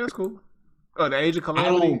mean, yeah, it's cool. The Age of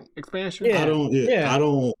Calamity expansion. Yeah, I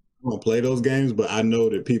don't play those games, but I know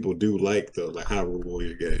that people do like the Hyrule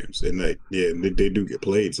Warrior games, and they do get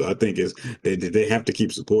played. So I think they have to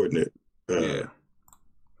keep supporting it.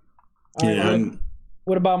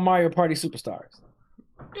 What about Mario Party Superstars?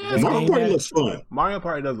 Yeah, Mario Party looks fun. Mario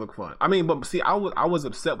Party does look fun. I mean, but see, I was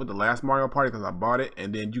upset with the last Mario Party because I bought it,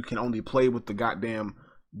 and then you can only play with the goddamn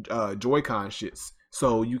Joy-Con shits,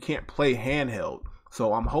 so you can't play handheld.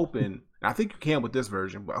 So I'm hoping. I think you can with this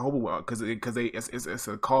version, but I hope it will because it's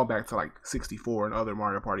a callback to like 64 and other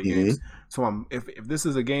Mario Party games. So if this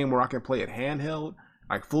is a game where I can play it handheld,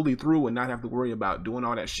 like fully through, and not have to worry about doing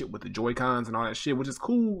all that shit with the Joy-Cons and all that shit, which is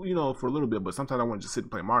cool, for a little bit. But sometimes I want to just sit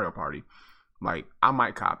and play Mario Party. Like I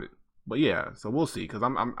might cop it, but yeah. So we'll see because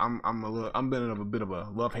I'm been in a bit of a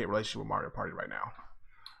love-hate relationship with Mario Party right now.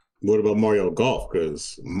 What about Mario Golf?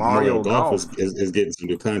 Because Mario Golf is getting some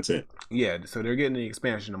new content. Yeah, so they're getting the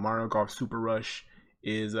expansion. The Mario Golf Super Rush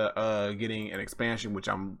is getting an expansion, which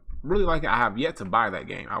I'm really liking. I have yet to buy that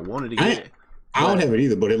game. I wanted to get it. I don't have it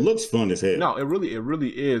either, but it looks fun as hell. No, it really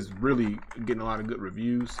is really getting a lot of good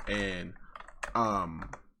reviews, and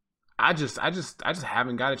I just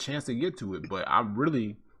haven't got a chance to get to it, but I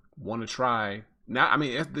really want to try now. I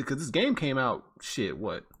mean, because this game came out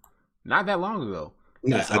not that long ago.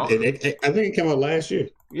 No, I think it came out last year.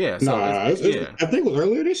 Yeah, so I think it was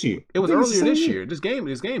earlier this year. It was earlier this year. This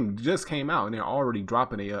game just came out, and they're already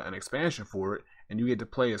dropping an expansion for it. And you get to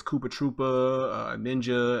play as Koopa Troopa,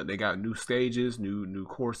 Ninja. They got new stages, new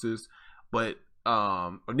courses, but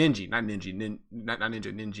or Ninja, not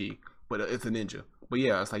Ninja, but it's a ninja. But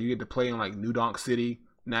yeah, it's like you get to play in like New Donk City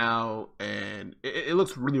now, and it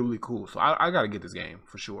looks really, really cool. So I got to get this game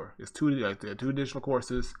for sure. It's two additional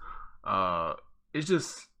courses. It's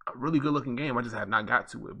just a really good looking game. I just have not got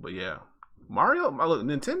to it, but yeah,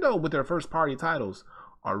 Nintendo with their first party titles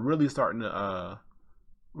are really starting to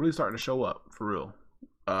show up for real.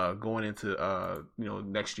 Going into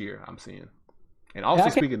next year, I'm seeing. And also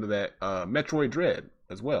speaking of that, Metroid Dread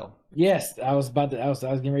as well. Yes, I was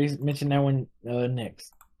getting ready to mention that one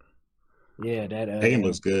next. Yeah, that game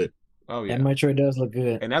looks good. Oh yeah, that Metroid does look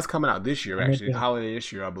good, and that's coming out this year actually, holiday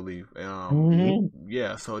this year, I believe.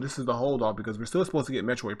 Yeah, so this is the hold off because we're still supposed to get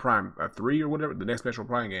Metroid Prime 3 or whatever, the next Metroid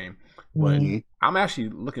Prime game. But I'm actually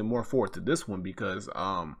looking more forward to this one because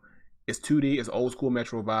it's 2D, it's old school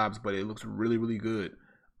Metro vibes, but it looks really, really good.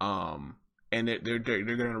 And they're going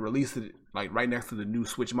to release it like right next to the new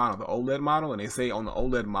Switch model, the OLED model, and they say on the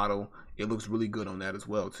OLED model it looks really good on that as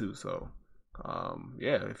well too. So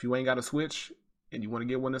yeah, if you ain't got a Switch and you want to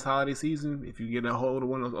get one this holiday season, if you get a hold of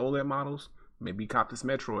one of those OLED models, maybe cop this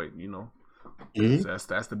Metroid. So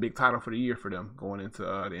that's the big title for the year for them going into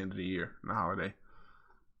the end of the year, the holiday.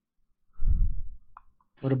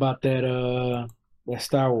 What about that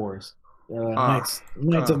Star Wars Knights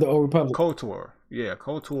of the Old Republic? KOTOR. Yeah,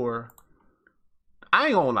 KOTOR. I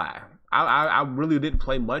ain't gonna lie. I really didn't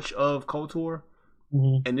play much of KOTOR.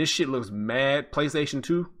 And this shit looks mad PlayStation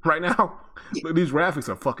 2 right now. These graphics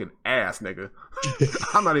are fucking ass, nigga.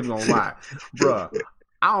 I'm not even gonna lie. Bruh,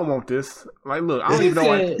 I don't want this. Like, look, I don't even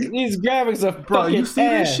know. These graphics are fucking you see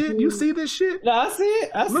ass. This shit? You see this shit? No, I see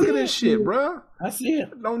it. Look at this shit, bruh. I see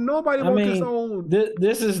it. No, nobody wants this old.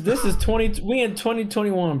 This is 20. We in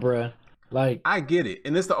 2021, bruh. Like, I get it,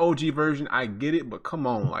 and it's the OG version. I get it, but come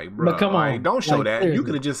on, like, bro, don't show that. Seriously. You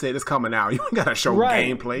could have just said it's coming out. You ain't gotta show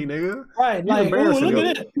gameplay, nigga. Right, like, ooh, look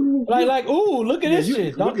at it. Like, ooh, look at this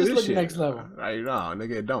shit. Don't just look next level. Right, no,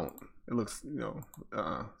 nigga, it don't. It looks,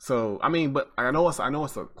 So I mean, but I know it's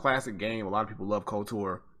a classic game. A lot of people love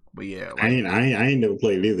KOTOR, but yeah, like, I ain't never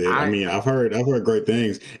played it either. I mean, I've heard great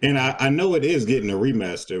things, and I know it is getting a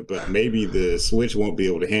remaster, but maybe the Switch won't be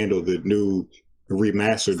able to handle the new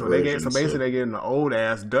remastered version. So basically they're getting the old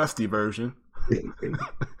ass dusty version.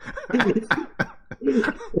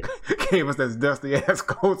 Gave us this dusty ass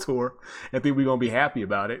KOTOR and think we're gonna be happy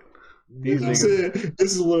about it. These niggas.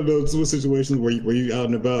 This is one of those situations where you out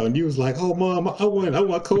and about and you was like, "Oh mom, I want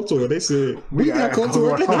KOTOR." They said, "We got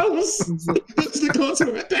KOTOR at the house." That's the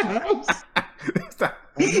KOTOR at the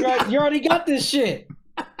house. You already got this shit.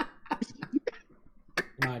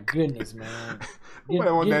 My goodness, man.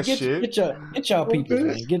 Nobody want that shit. Get y'all people, man.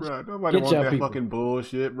 Nobody get want y'all that people. fucking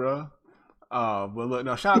bullshit, bro. But look,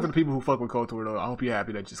 now shout out to the people who fuck with KOTOR though. I hope you're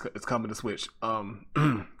happy that it's coming to Switch.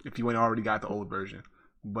 If you ain't already got the old version,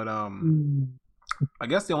 but I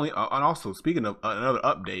guess the only and also speaking of another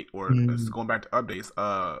update or going back to updates,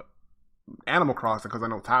 Animal Crossing, because I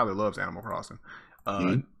know Tyler loves Animal Crossing.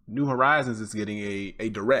 New Horizons is getting a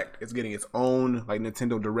direct. It's getting its own like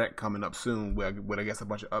Nintendo Direct coming up soon with I guess a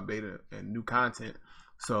bunch of updated and new content.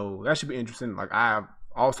 So that should be interesting. Like I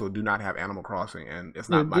also do not have Animal Crossing, and it's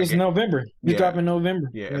not my game. It's November. It's dropping November.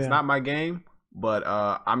 Yeah, it's not my game. But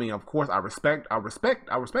I mean, of course, I respect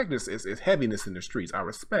this heaviness in the streets. I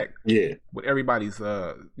respect what everybody's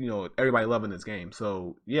everybody loving this game.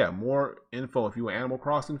 So yeah, more info if you're an Animal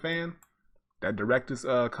Crossing fan. That direct is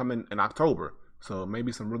coming in October. So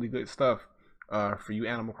maybe some really good stuff for you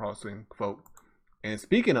Animal Crossing folk. And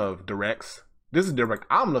speaking of directs, this is a direct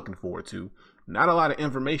I'm looking forward to. Not a lot of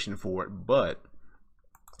information for it, but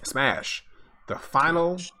Smash. The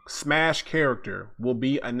final Smash character will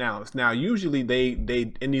be announced. Now, usually they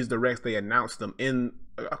in these directs they announce them in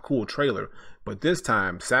a cool trailer, but this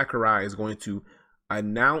time Sakurai is going to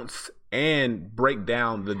announce and break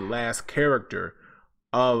down the last character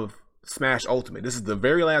of Smash Ultimate. This is the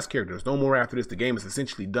very last character. There's no more after this. The game is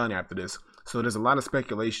essentially done after this. So there's a lot of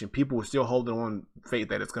speculation. People are still holding on faith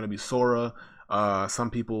that it's going to be Sora. Some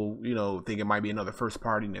people, think it might be another first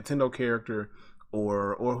party Nintendo character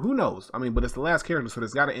or who knows. I mean, but it's the last character, so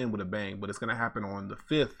it's got to end with a bang. But it's going to happen on the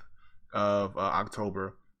 5th of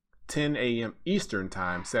October, 10 a.m. Eastern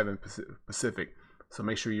time, 7 Pacific. So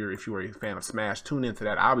make sure if you are a fan of Smash, tune into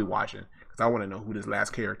that. I'll be watching because I want to know who this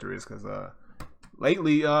last character is because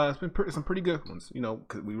lately, it's been some pretty good ones.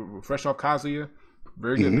 Because we were fresh off Kazuya,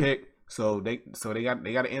 very good pick. So they got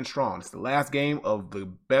to end strong. It's the last game of the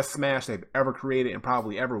best Smash they've ever created and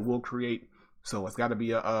probably ever will create. So it's got to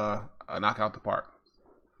be a knockout the park.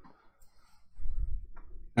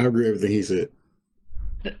 I agree with everything he said.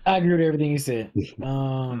 I agree with everything he said.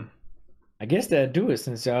 I guess that'll do it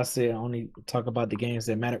since y'all said only talk about the games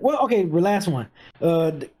that matter. Well, okay, last one.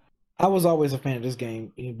 I was always a fan of this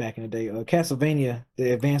game even back in the day. Castlevania,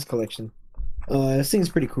 the Advanced Collection. It seems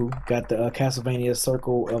pretty cool. Got the Castlevania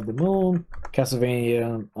Circle of the Moon,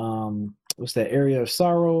 Castlevania, what's that, Area of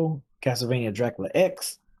Sorrow, Castlevania Dracula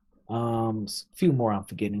X, a few more I'm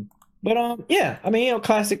forgetting. But yeah, I mean,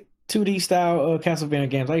 classic 2D style Castlevania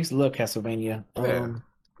games. I used to love Castlevania.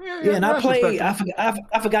 Yeah, and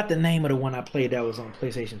I forgot the name of the one I played that was on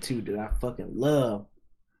PlayStation 2 that I fucking love.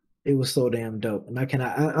 It was so damn dope, and I can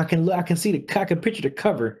picture the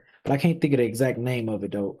cover, but I can't think of the exact name of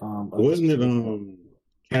it though. Wasn't it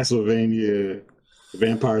Castlevania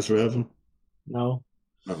Vampires Forever? No,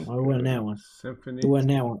 it wasn't that one. Symphony. It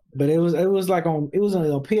wasn't that one, but it was on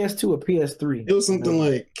PS2 or PS3. It was something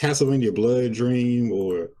like Castlevania Blood Dream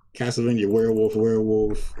or Castlevania Werewolf,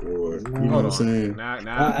 or you know what I'm saying?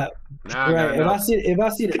 Right. If I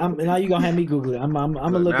see it, now you gonna have me Google it. I'm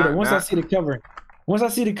gonna look it up. Once I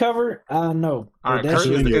see the cover, I know. All right,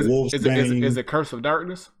 is it Curse of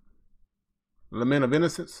Darkness? Lament of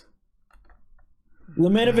Innocence?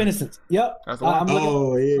 Lament of Innocence. Yep. Yeah. I'm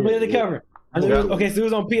looking at the cover. Okay, so it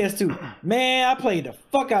was on PS2. Man, I played the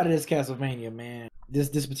fuck out of this Castlevania, man. This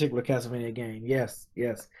particular Castlevania game. Yes.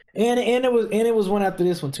 And it was one after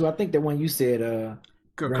this one too. I think the one you said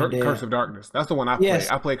Curse of Darkness. That's the one I played. Yes.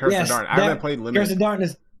 I played Curse of Darkness. I haven't played Limit. Curse of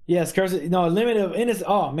Darkness. Yes, Limit of Innocence.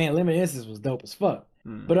 Oh man, Limit of Innocence was dope as fuck.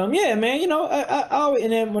 But yeah, man, I always,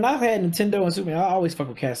 and then when I had Nintendo and Super, I always fuck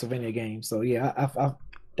with Castlevania games. So yeah, I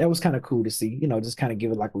that was kind of cool to see. Just kind of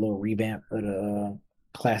give it like a little revamp of the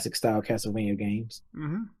classic style Castlevania games.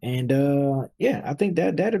 And yeah, I think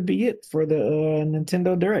that'd be it for the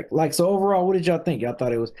Nintendo Direct. Like, so overall, what did y'all think? Y'all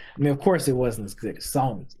thought it was? I mean, of course, it wasn't as good as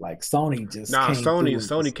Sony. Like Sony just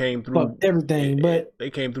Sony came through everything, but they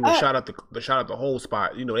came through and shot out the whole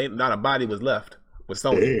spot. Not a body was left with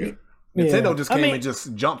Sony. Yeah. Nintendo just came and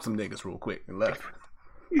just jumped some niggas real quick and left.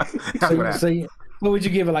 That's what happened. What would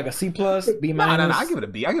you give it? Like a C+, B-? No, I give it a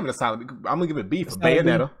B. I give it a solid. I'm gonna give it a B for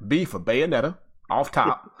Bayonetta. B for Bayonetta off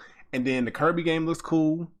top, and then the Kirby game looks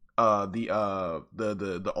cool.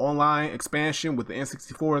 The online expansion with the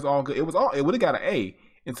N64 is all good. It would have got an A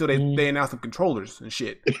until they announced some controllers and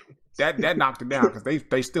shit. That knocked it down because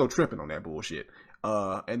they still tripping on that bullshit.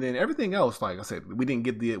 And then everything else, like I said, we didn't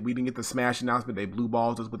get the Smash announcement. They blue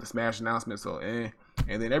balls us with the Smash announcement, so and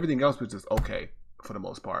then everything else was just okay for the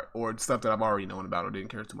most part, or stuff that I've already known about or didn't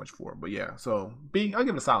care too much for. But yeah, so B, I'll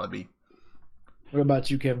give it a solid B. What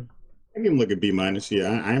about you, Kevin? I give him like a B-.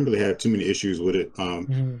 Yeah, I didn't really have too many issues with it.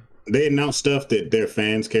 they announced stuff that their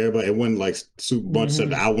fans care about. It wasn't like super bunch of stuff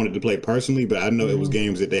that I wanted to play personally, but I know it was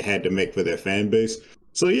games that they had to make for their fan base.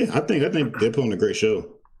 So yeah, I think they're putting a great show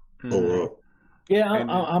overall.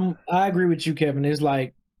 Yeah, I agree with you, Kevin. It's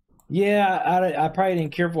like, yeah, I probably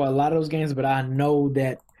didn't care for a lot of those games, but I know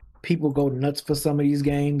that people go nuts for some of these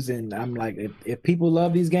games, and I'm like, if people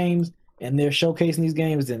love these games and they're showcasing these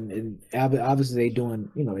games, then obviously they're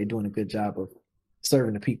doing a good job of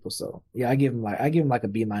serving the people. So yeah, I give them like a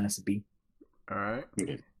B-, a B. All right.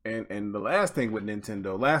 And the last thing with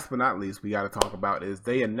Nintendo, last but not least, we got to talk about is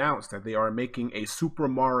they announced that they are making a Super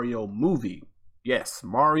Mario movie. Yes,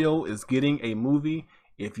 Mario is getting a movie.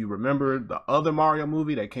 If you remember the other Mario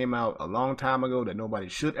movie that came out a long time ago that nobody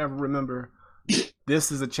should ever remember,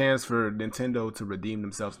 this is a chance for Nintendo to redeem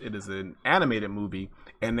themselves. It is an animated movie,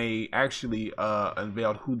 and they actually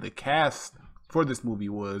unveiled who the cast for this movie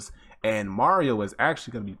was, and Mario is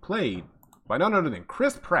actually going to be played by none other than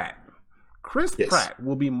Chris Pratt. Chris Pratt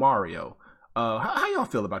will be Mario. How y'all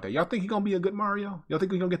feel about that? Y'all think he's going to be a good Mario? Y'all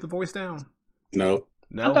think he's going to get the voice down? No.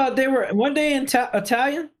 I thought they were one day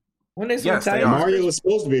Italian. When they say Italian, Mario is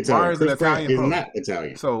supposed to be Italian. Mario's Chris an Italian Pratt is not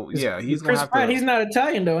Italian. So yeah, he's Chris gonna have Pratt. to. He's not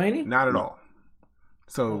Italian though, ain't he? Not at all.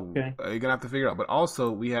 So Okay. you're gonna have to figure it out. But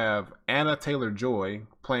also we have Anna Taylor-Joy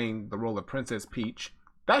playing the role of Princess Peach.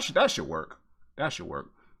 That should work. That should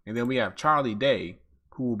work. And then we have Charlie Day,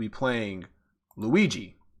 who will be playing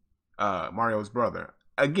Luigi, Mario's brother.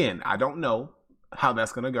 Again, I don't know how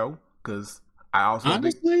that's gonna go because I also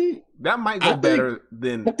honestly think that might go better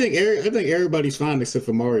than. I think everybody's fine except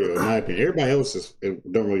for Mario. In my opinion, everybody else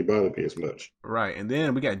don't really bother me as much. Right, and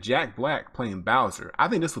then we got Jack Black playing Bowser. I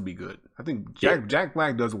think this will be good. I think Jack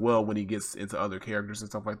Black does well when he gets into other characters and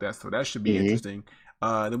stuff like that. So that should be interesting.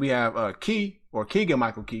 Then we have Keegan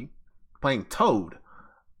Michael Key playing Toad.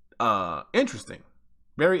 Interesting,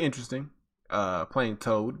 very interesting. Playing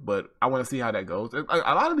Toad, but I want to see how that goes. A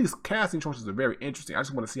lot of these casting choices are very interesting. I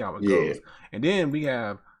just want to see how it goes. And then we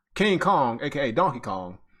have King Kong, aka Donkey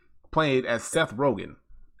Kong, played as Seth Rogen.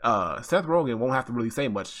 Seth Rogen won't have to really say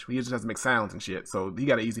much. He just has to make sounds and shit. So he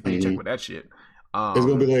got an easy paycheck with that shit. It's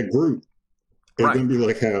gonna be like Groot. It's gonna be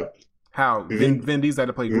like how Vin Diesel had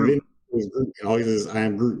to play Groot. And all he says is "I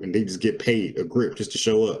am Groot," and they just get paid a grip just to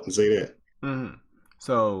show up and say that.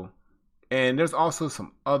 So, and there's also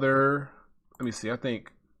some other. Let me see. I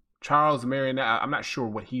think Charles Martinet. I'm not sure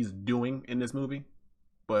what he's doing in this movie,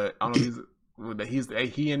 but I don't know. He's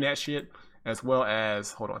in that shit as well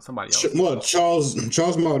as somebody else. Well, Charles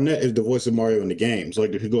Martinet is the voice of Mario in the games.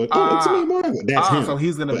 Like if you go, "Oh, it's me, Mario." That's him. So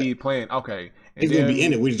he's gonna be playing. Okay, he's gonna be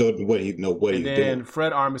in it. We just don't know what he's doing. And then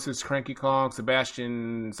Fred Armisen's Cranky Kong,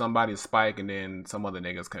 Sebastian somebody's Spike, and then some other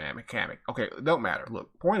niggas Kamek. Okay, it don't matter.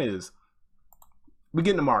 Look, point is, we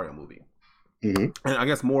get in the Mario movie. And I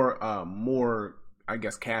guess more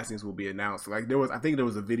castings will be announced. Like I think there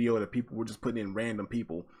was a video that people were just putting in random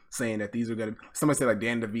people saying that these are gonna. Somebody said like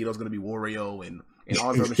Dan DeVito's gonna be Wario and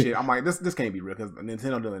all this other shit. I'm like, this can't be real because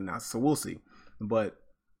Nintendo didn't announce. So we'll see. But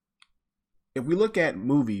if we look at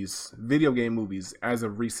movies, video game movies, as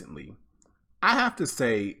of recently, I have to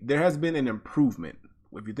say there has been an improvement.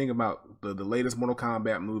 If you think about the latest Mortal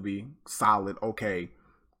Kombat movie, solid, okay.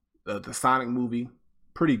 The Sonic movie,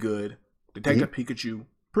 pretty good. Detective Pikachu,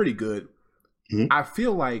 pretty good. I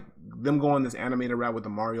feel like them going this animated route with the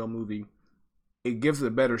Mario movie, it gives it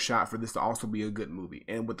a better shot for this to also be a good movie.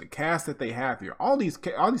 And with the cast that they have here, all these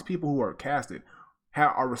people who are casted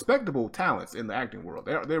are respectable talents in the acting world.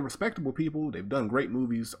 They're respectable people. They've done great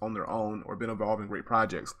movies on their own or been involved in great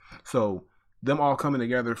projects. So them all coming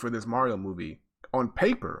together for this Mario movie, on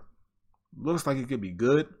paper, looks like it could be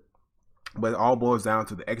good. But it all boils down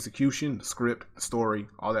to the execution, the script, the story,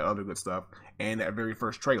 all that other good stuff, and that very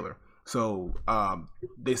first trailer. So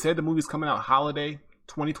they said the movie's coming out holiday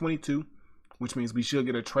 2022, which means we should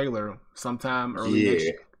get a trailer sometime early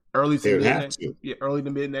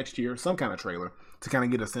to mid next year, some kind of trailer to kind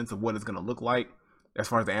of get a sense of what it's going to look like as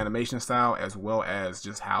far as the animation style, as well as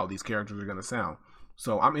just how these characters are going to sound.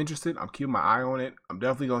 So I'm interested. I'm keeping my eye on it. I'm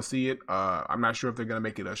definitely going to see it. I'm not sure if they're going to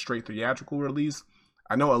make it a straight theatrical release.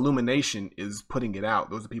 I know Illumination is putting it out.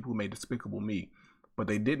 Those are people who made Despicable Me. But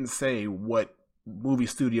they didn't say what movie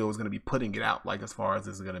studio is going to be putting it out. Like as far as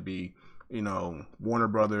this is going to be, Warner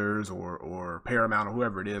Brothers or Paramount or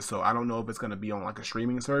whoever it is. So I don't know if it's going to be on like a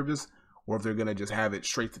streaming service or if they're going to just have it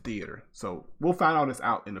straight to theater. So we'll find all this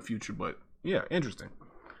out in the future. But yeah, interesting.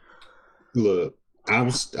 Look, I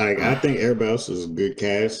think everybody else is a good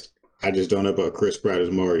cast. I just don't know about Chris Pratt as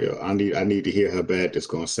Mario. I need to hear how bad this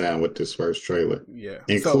gonna sound with this first trailer. Yeah.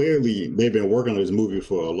 And clearly they've been working on this movie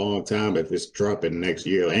for a long time. If it's dropping next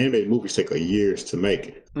year, animated movies take years to make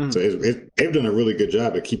it. So they've done a really good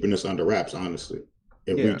job at keeping this under wraps. Honestly,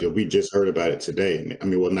 if we just heard about it today. I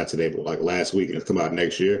mean, well, not today, but like last week, and it's come out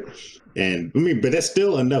next year. And I mean, but that's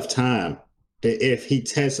still enough time that if he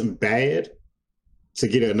tests bad, to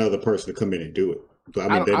get another person to come in and do it. So, I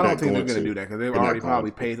don't think they're going to do that because they've already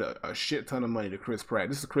probably paid a shit ton of money to Chris Pratt.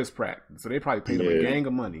 This is Chris Pratt, so they probably paid him a gang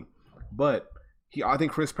of money. But I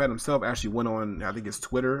think Chris Pratt himself actually went on, I think his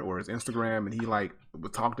Twitter or his Instagram, and he like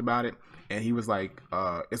talked about it, and he was like,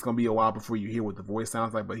 "It's going to be a while before you hear what the voice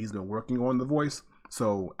sounds like," but he's been working on the voice.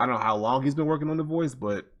 So I don't know how long he's been working on the voice,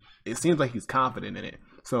 but it seems like he's confident in it.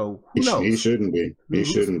 So who knows? He shouldn't be. He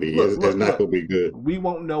shouldn't be. It's not going to be good. We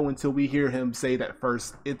won't know until we hear him say that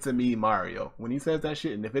first, "It's a me, Mario." When he says that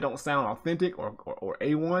shit, and if it don't sound authentic or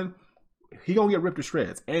A1, he going to get ripped to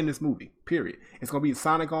shreds. And this movie, period. It's going to be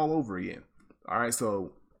Sonic all over again. All right,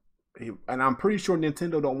 so, and I'm pretty sure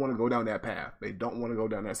Nintendo don't want to go down that path. They don't want to go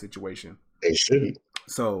down that situation. They shouldn't.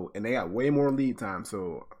 So, and they got way more lead time.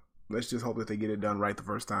 So let's just hope that they get it done right the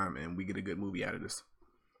first time and we get a good movie out of this.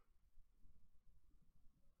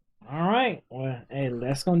 All right. Well, hey,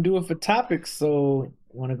 that's gonna do it for topics. So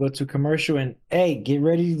want to go to commercial and hey, get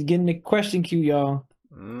ready to get in the question queue, y'all.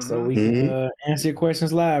 So we can answer your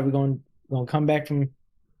questions live. We're gonna come back from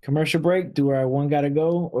commercial break, do our one gotta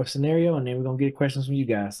go or scenario, and then we're gonna get questions from you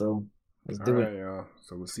guys. So let's do it. Y'all.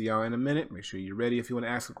 So we'll see y'all in a minute. Make sure you're ready if you want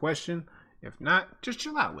to ask a question. If not, just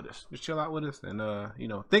chill out with us. Just chill out with us and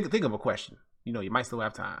think of a question. You might still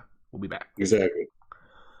have time. We'll be back. Exactly.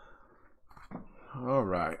 All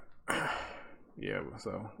right. Yeah,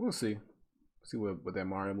 so we'll see what that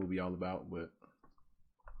Mario movie all about, but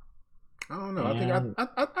I don't know. Yeah.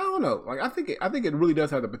 I don't know. Like I think it really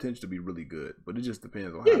does have the potential to be really good, but it just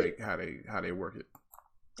depends on how they work it.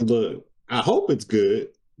 Look, I hope it's good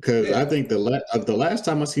because I think the last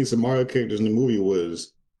time I seen some Mario characters in the movie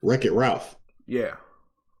was Wreck-It Ralph. Yeah.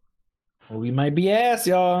 Well, we might be ass,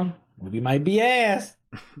 y'all. We might be ass.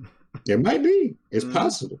 It might be. It's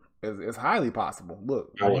possible. It's highly possible.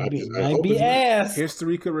 Look, might be ass.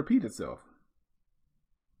 History could repeat itself.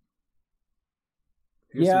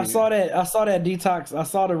 I saw that Detox. I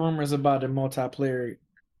saw the rumors about the multiplayer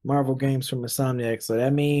Marvel games from Insomniac. So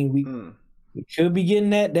that means we could be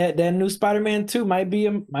getting that new Spider-Man 2 might be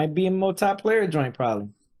a multiplayer joint, probably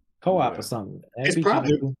co-op or something. It's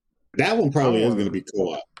probably cool. That one probably is going to be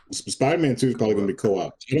co-op. Spider-Man 2 is probably going to be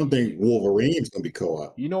co-op. I don't think Wolverine's going to be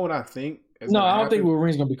co-op. You know what I think? No, I don't think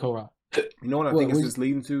Wolverine's going to be co-op. You know what I think it's just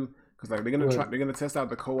leading to? Because like they're gonna test out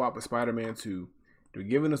the co-op of Spider-Man 2. They're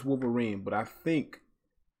giving us Wolverine, but I think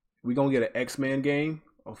we're gonna get an X-Men game,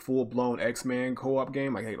 a full-blown X-Men co-op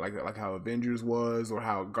game, like how Avengers was or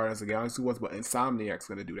how Guardians of the Galaxy was, but Insomniac's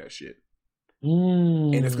gonna do that shit.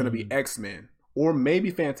 And it's gonna be X-Men or maybe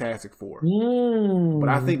Fantastic Four. But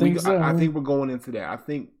I think I think we're going into that. I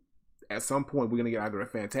think at some point we're gonna get either a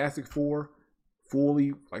Fantastic Four,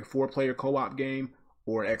 fully like 4-player co-op game,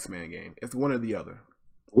 or an X-Men game. It's one or the other.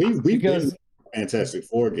 We've been Fantastic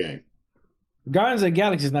Four game. Guardians of the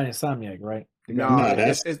Galaxy is not Insomniac, right? No,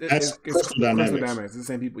 that's Crystal Dynamics. It's the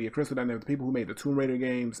same people. Yeah, Crystal Dynamics. The people who made the Tomb Raider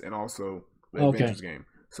games and also the Avengers game.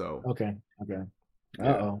 So okay.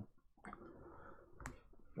 Uh-oh.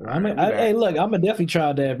 Hey, look, I'm gonna definitely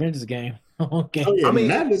try the Avengers game. Okay. Oh, yeah, I mean,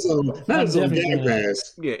 not as on Game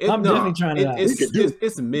Pass. Yeah, I'm definitely trying it out.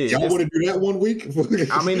 It's mid. Y'all want to do that one week?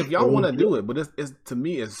 I mean, if y'all want to do it, but it's to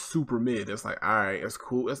me, it's super mid. It's like, all right, it's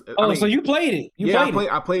cool. So you played it?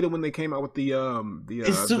 I played it when they came out with the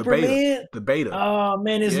beta. Oh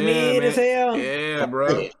man, it's mid as hell. Yeah,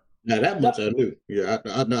 bro. Now that much I knew. Yeah,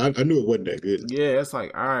 I knew it wasn't that good. Yeah, it's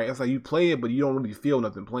like, all right, it's like you play it, but you don't really feel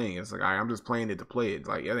nothing playing. It's like, all right, I'm just playing it to play it. It's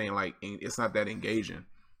like it ain't like it's not that engaging.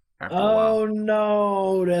 Oh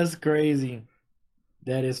no, that's crazy.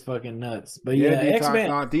 That is fucking nuts. But yeah,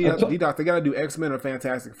 X-Men. D-Doc, they gotta do X-Men or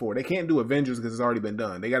Fantastic Four. They can't do Avengers because it's already been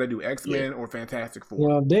done. They gotta do X-Men or Fantastic Four.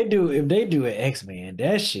 Well, if they do an X-Men,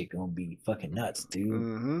 that shit gonna be fucking nuts,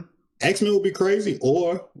 dude. X-Men will be crazy,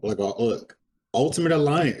 or look, Ultimate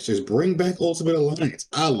Alliance. Just bring back Ultimate Alliance.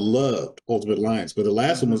 I loved Ultimate Alliance, but the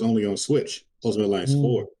last one was only on Switch. Ultimate Alliance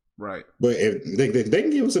 4. Right. But if they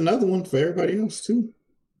can give us another one for everybody else too.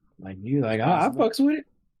 I fucks with it.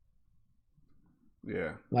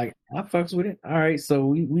 Yeah. Like I fucks with it. All right, so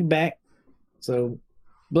we back. So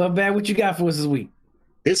Blood Bag, what you got for us this week?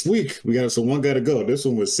 This week we got one gotta go. This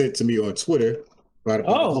one was sent to me on Twitter by the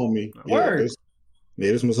homie. Word.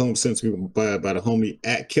 This was sent to me by the homie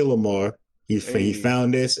at Killamar. He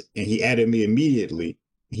found this and he added me immediately.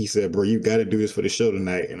 He said, "Bro, you got to do this for the show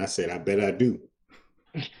tonight." And I said, "I bet I do."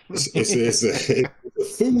 It's a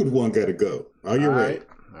food one got to go. Are you ready?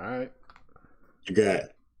 All right. You got.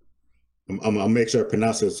 I'm gonna make sure I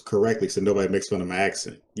pronounce this correctly so nobody makes fun of my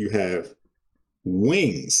accent. You have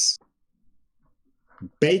wings,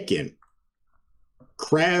 bacon,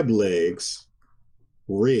 crab legs,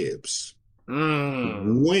 ribs.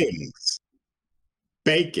 Wings,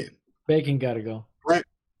 bacon. Bacon gotta go.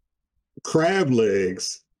 Crab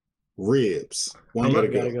legs, ribs. One gotta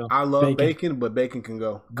go. I love bacon, but bacon can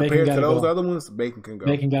go. Bacon Compared to those other ones, bacon can go.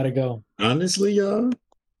 Bacon gotta go. Honestly, y'all.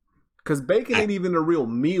 Because bacon ain't even a real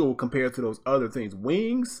meal compared to those other things.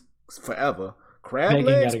 Wings, forever. Crab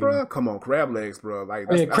legs, bro. Come on, crab legs, bro. Like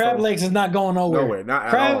that's crab legs is not going nowhere. Nowhere, not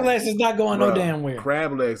crab at all. legs is not going no damn where.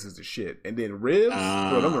 Crab legs is the shit. And then ribs,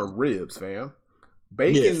 bro. Them are ribs, fam.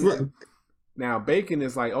 Bacon. Yeah, now bacon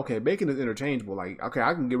is like, okay, bacon is interchangeable. Like, okay,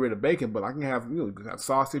 I can get rid of bacon, but I can have, you can have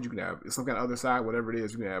sausage. You can have some kind of other side, whatever it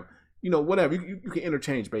is. You can have, whatever. You can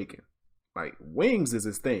interchange bacon. Like wings is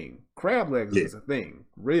his thing. Crab legs is a thing.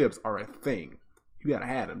 Ribs are a thing. You gotta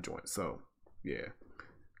have them joints. So yeah.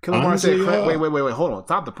 Killamar said, wait, hold on.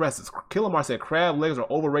 Stop the presses. Killamar said crab legs are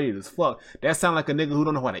overrated as fuck. That sound like a nigga who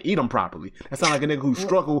don't know how to eat them properly. That sound like a nigga who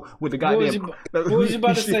struggle with the goddamn. What was you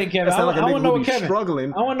about to say, Kevin? That sound like a nigga who be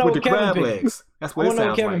struggling with the crab legs. That's what it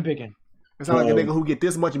sounds like. It sounds like a nigga who get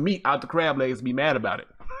this much meat out the crab legs and be mad about it.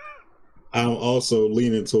 I'm also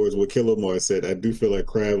leaning towards what Killamar said. I do feel like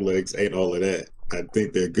crab legs ain't all of that. I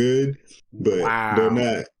think they're good, but they're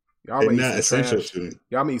not. They're not essential to me.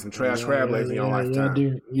 Y'all may eat some trash crab legs in your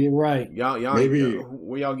lifetime. You're right. Y'all maybe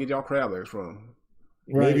where y'all get y'all crab legs from?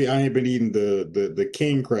 Right. Maybe I ain't been eating the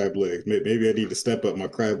king crab legs. Maybe I need to step up my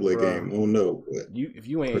crab leg game. Oh no! If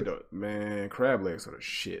you ain't man, crab legs are the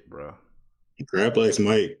shit, bro. Crab legs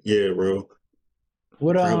might, bro.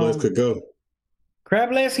 Crab legs could go.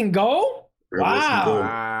 Crab legs can go.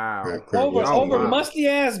 Wow. Over musty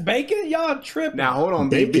ass bacon? Y'all tripping. Now hold on,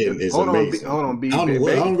 bacon is amazing. Hold on, B. I don't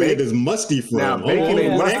know where this musty from. Now bacon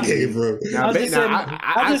ain't musty.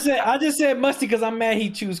 I just said musty because I'm mad he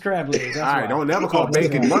choose crab legs. All right, don't never call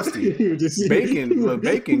bacon musty.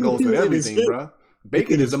 Bacon goes with everything, bro.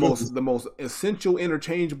 Bacon is the most essential,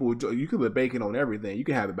 interchangeable. You can put bacon on everything. You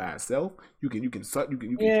can have it by itself. You can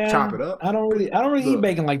chop it up. I don't really eat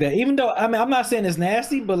bacon like that. Even though I'm not saying it's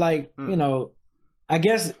nasty, but like I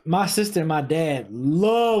guess my sister and my dad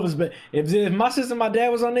loves. But if my sister and my dad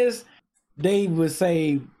was on this, they would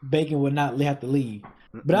say bacon would not have to leave.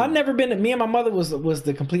 But I've never been. Me and my mother was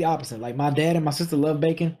the complete opposite. Like my dad and my sister love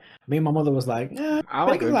bacon. Me and my mother was like, I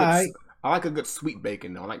like a good sweet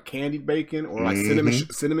bacon though. I like candied bacon or like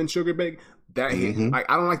cinnamon sugar bacon. That hit. Like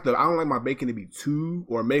I don't like my bacon to be too,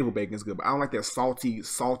 or maple bacon is good, but I don't like that salty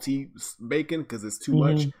bacon because it's too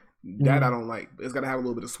much. That I don't like. It's gotta have a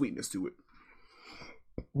little bit of sweetness to it.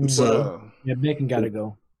 So bacon gotta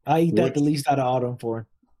go. I eat that the least out of all them four.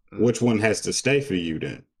 Which one has to stay for you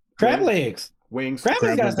then? Crab legs. Wings. Crab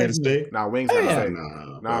legs gotta stay. Nah, wings gotta stay.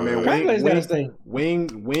 Nah, man. Crab legs gotta stay.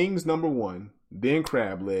 Wings number one. Then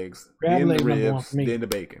crab legs, then the ribs, then the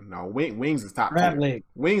bacon. No, wings is top tier.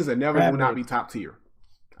 Wings are never will not be top tier.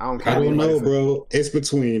 I don't know, bro. It's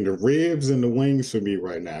between the ribs and the wings for me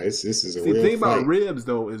right now. This is a real thing fight. about ribs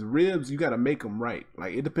though is ribs you got to make them right.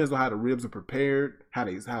 Like it depends on how the ribs are prepared, how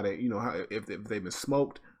they if they've been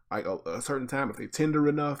smoked like a certain time, if they're tender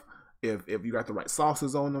enough, if you got the right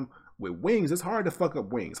sauces on them. With wings, it's hard to fuck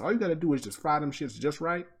up wings. All you got to do is just fry them shits just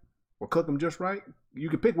right or cook them just right. You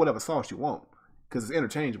can pick whatever sauce you want. Because it's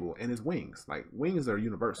interchangeable and it's wings. Like wings are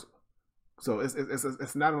universal, so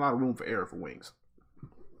it's not a lot of room for error for wings.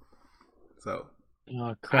 So,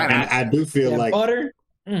 I do feel like butter.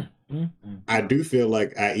 I do feel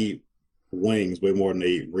like I eat wings way more than I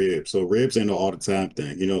eat ribs. So ribs ain't no all the time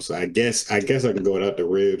thing, So I guess I can go without the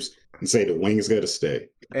ribs and say the wings got to stay.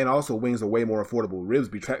 And also, wings are way more affordable. Ribs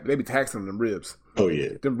they be taxing them ribs. Oh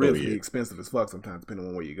yeah, them ribs be expensive as fuck sometimes, depending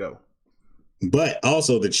on where you go. But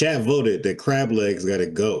also, the chat voted that crab legs got to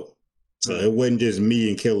go. So it wasn't just me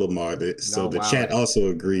and Killamar. So the chat also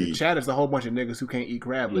agreed. The chat is a whole bunch of niggas who can't eat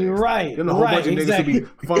crab legs. You're right. There's a whole bunch of niggas who be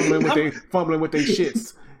fumbling with their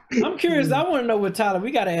shits. I'm curious. I want to know what Tyler.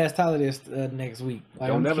 We got to ask Tyler this next week. Like,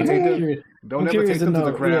 don't never take them to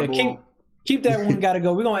the crab bowl. Keep that one. Got to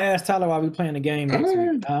go. We're gonna ask Tyler while we playing the game next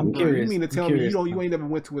week. I'm curious. You mean to tell me you ain't never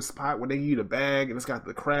went to a spot where they eat a bag and it's got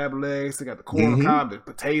the crab legs, they got the corn cob, the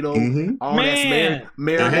potato, all that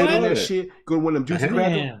marinated on that shit. Go to one of them juicy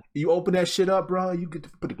crackers. You open that shit up, bro. You get to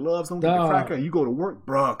put the gloves on, get the cracker, and you go to work,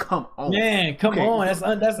 bro. Come on, man. Come on. That's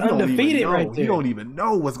undefeated right there. You don't even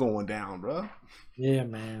know what's going down, bro. Yeah,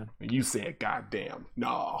 man. And you said, "Goddamn,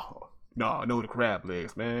 no." No, the crab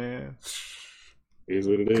legs, man. Here's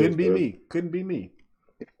what it is. Couldn't be bro. me. Couldn't be me.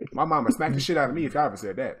 My mama smacked the shit out of me if y'all ever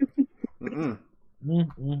said that. Mm-mm.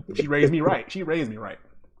 She raised me right. She raised me right.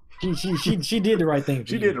 She did the right thing.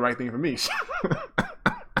 She did the right thing for me.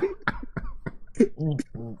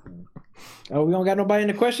 Oh, we don't got nobody in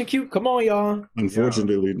the question queue. Come on, y'all.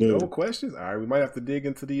 Unfortunately, No no. questions. All right, we might have to dig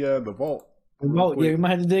into the vault. Vote. Yeah, we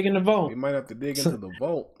might have to dig in the vote. We might have to dig into the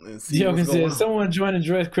vault and see Joker what's going says, on. "Someone join and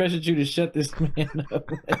dress crescent you to shut this man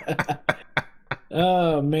up."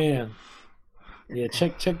 Oh man. Yeah,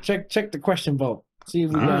 check the question vote. See if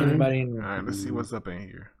we got All right. anybody in All there. right, let's see what's up in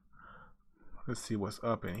here. Let's see what's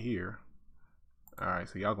up in here. All right,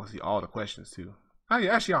 so y'all gonna see all the questions too. Oh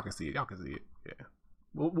yeah, actually y'all can see it. Y'all can see it. Yeah,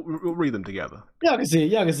 we'll read them together. Y'all can see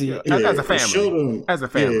it. Y'all can see it. As a family. Show them, As a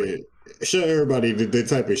family. Yeah, show everybody the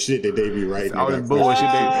type of shit that they be writing. All the about bullshit,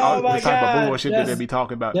 Oh, my the type God. of bullshit that they be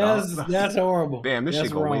talking about. That's horrible. Damn, this That's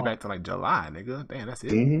shit go way wrong. back to like July, nigga. Damn, that's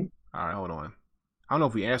it. Mhm. All right, hold on. I don't know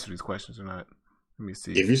if we answered these questions or not. Let me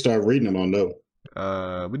see. If you start reading them, I'll know.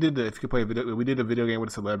 We did if you could play a video. We did a video game with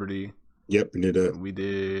a celebrity. Yep, we did that. We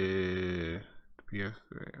did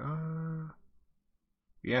PS3.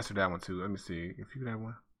 We answered that one too. Let me see if you could have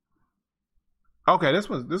one. Okay, this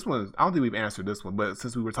one's. I don't think we've answered this one, but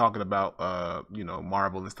since we were talking about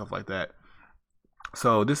Marvel and stuff like that.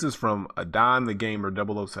 So this is from Adon the Gamer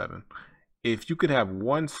 007. If you could have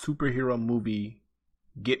one superhero movie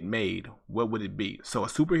get made, what would it be? So a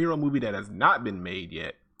superhero movie that has not been made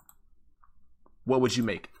yet. What would you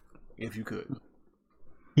make if you could?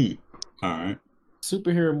 All right.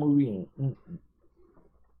 Superhero movie.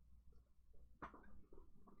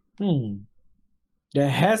 That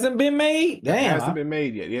hasn't been made. Damn. It hasn't been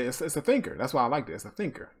made yet. Yeah, it's a thinker. That's why I like it. It's a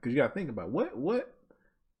thinker because you got to think about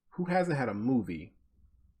who hasn't had a movie.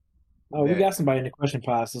 Oh, we got somebody in the question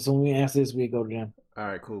pod. So when we answer this, we go to them. All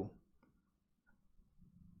right, cool.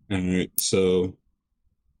 All right. So,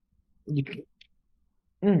 You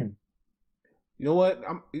know what?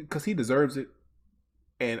 Because he deserves it,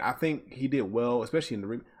 and I think he did well, especially in the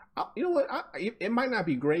ring. You know what? It might not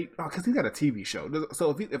be great because he's got a TV show. So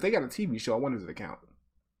if they got a TV show, I wonder does it count?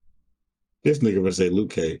 this nigga would say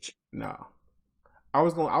Luke Cage. No, I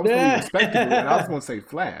was going to be respectable, and I was going to say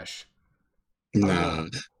Flash. Nah.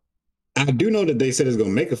 I do know that they said it's gonna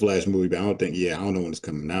make a Flash movie, but I don't know when it's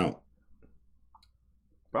coming out.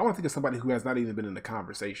 But I want to think of somebody who has not even been in the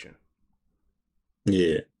conversation.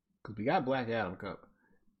 Yeah. Because we got Black Adam coming.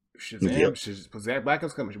 Shazam. Yep. Black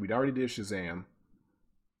Adam's coming. We already did Shazam.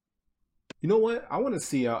 You know what? I want to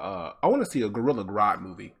see a Gorilla Grodd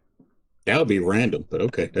movie. That would be random, but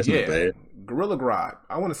okay, that's not bad. Gorilla Grodd.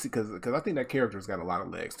 I want to see because I think that character's got a lot of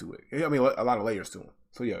legs to it. I mean, a lot of layers to him.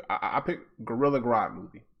 So yeah, I pick Gorilla Grodd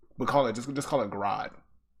movie. But call it just call it Grodd.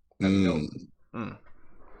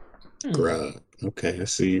 Grodd. Okay, I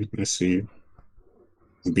see you.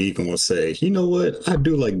 B gonna say, you know what? I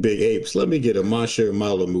do like big apes. Let me get a Masha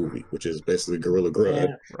Mala movie, which is basically Gorilla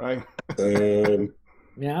Grodd. Yeah. Right.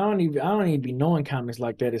 Yeah, I don't even be knowing comics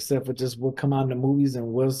like that except for just what come out in the movies and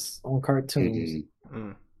what's on cartoons.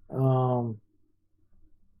 I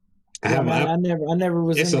never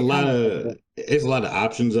was. It's a lot of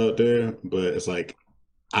options out there, but it's like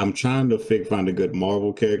I'm trying to find a good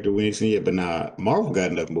Marvel character we ain't seen yet. But nah, Marvel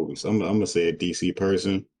got enough movies. I'm gonna say a DC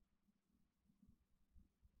person.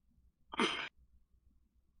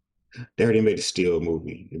 They already made a Steel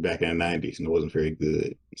movie back in the 90s and it wasn't very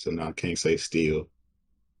good. So now I can't say Steel.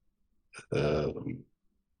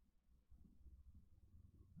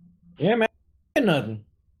 Yeah, man. Nothing.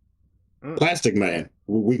 Plastic Man.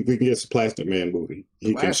 We can get a Plastic Man movie.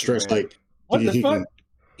 He can stretch like what the fuck?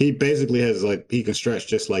 He basically has he can stretch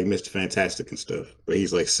just like Mr. Fantastic and stuff, but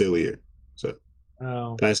he's like sillier. So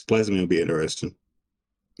Plastic Man will be interesting.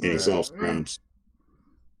 And exhaust crimes.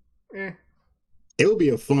 It would be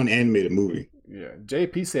a fun animated movie. Yeah.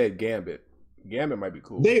 JP said Gambit. Gambit might be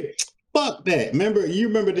cool. Fuck that. You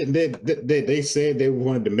remember that they said they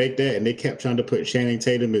wanted to make that and they kept trying to put Channing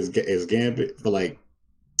Tatum as Gambit for like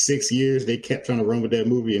 6 years. They kept trying to run with that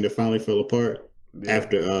movie and it finally fell apart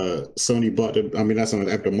after Sony bought them. I mean, not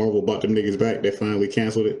Sony, after Marvel bought them niggas back, they finally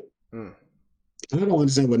canceled it. I don't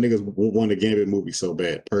understand why niggas want a Gambit movie so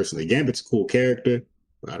bad, personally. Gambit's a cool character,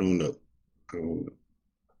 but I don't know.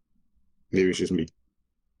 Maybe it's just me.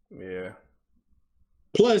 Yeah.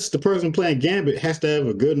 Plus, the person playing Gambit has to have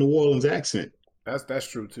a good New Orleans accent. That's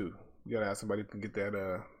true too. You gotta have somebody who can get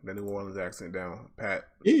that New Orleans accent down, pat.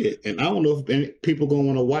 Yeah, and I don't know if people gonna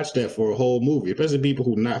want to watch that for a whole movie, especially people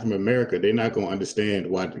who not from America. They're not gonna understand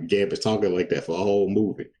why Gambit's talking like that for a whole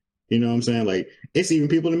movie. You know what I'm saying? Like, it's even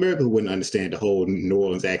people in America who wouldn't understand the whole New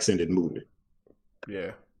Orleans accented movie.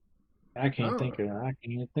 Yeah. I can't Oh. think of. I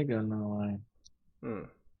can't even think of no line. Hmm.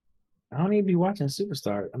 I don't even be watching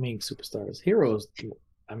Superstars, Heroes.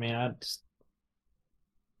 I mean, I just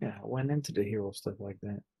I went into the hero stuff like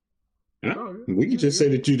that. Huh? Oh, We can just say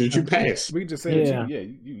that you Okay. passed. We can just say that Yeah.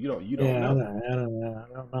 you don't I know.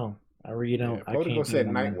 don't know. I really don't. Yeah, I Protocol can't said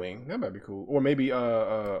think of Nightwing. That might be cool. Or maybe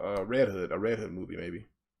a Red Hood movie maybe.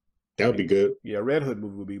 That would be good. Yeah, a Red Hood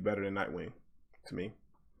movie would be better than Nightwing to me.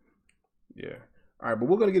 Yeah. All right, but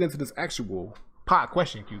we're gonna get into this actual Q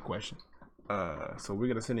question. So we're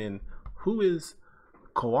gonna send in who is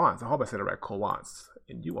Coance. I hope I said it right, Coance.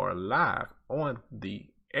 And you are live on the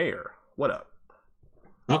air. What up?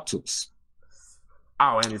 Octopus.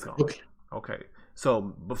 Oh, and he's gone. Okay. Okay. So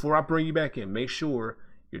before I bring you back in, make sure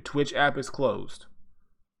your Twitch app is closed.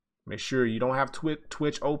 Make sure you don't have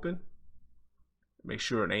Twitch open. Make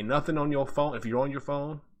sure it ain't nothing on your phone. If you're on your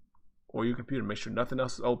phone or your computer, make sure nothing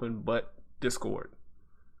else is open but Discord.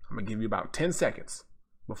 I'm gonna give you about 10 seconds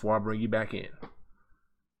before I bring you back in.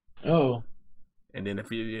 Oh. And then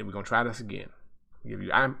we're gonna try this again. I'll give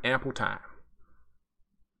you ample time.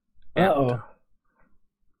 Uh-oh. Time.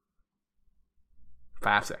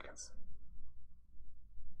 5 seconds.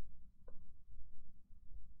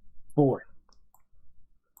 4.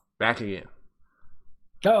 Back again.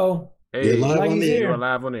 Uh-oh. Hey, You're live Like on he's the air. here. You're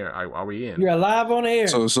live on air. Are we in? You're alive on the air.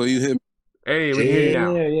 So you hit. Hey, we can hear you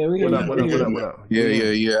now. Yeah, we What hear up? you. What up?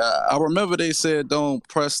 Yeah. I remember they said don't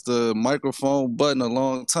press the microphone button a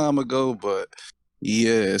long time ago, but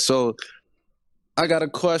yeah. So I got a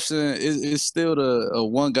question. It's still the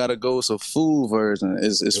one gotta go. It's a food version.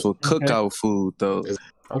 It's for cookout food though.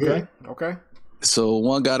 Okay. So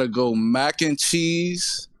one gotta go mac and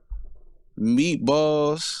cheese,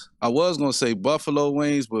 meatballs. I was gonna say buffalo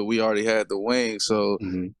wings, but we already had the wings. So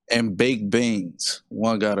and baked beans.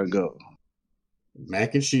 One gotta go.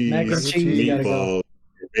 Mac and cheese, gotta go. meatballs,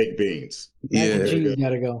 baked beans. Mac and cheese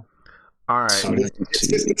gotta go. All right.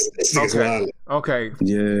 Okay.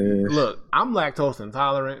 Yeah. Look, I'm lactose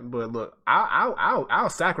intolerant, but look, I'll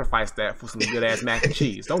sacrifice that for some good ass mac and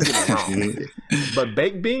cheese. Don't get me wrong. But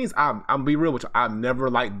baked beans, I'm be real with you. I've never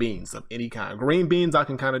liked beans of any kind. Green beans I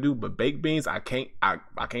can kind of do, but baked beans I can't. I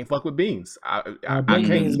can't fuck with beans. Baked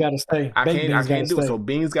beans gotta stay. I can't do it. So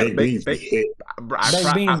beans got baked beans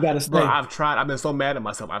gotta stay. Bro, I've tried. I've been so mad at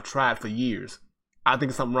myself. I've tried for years. I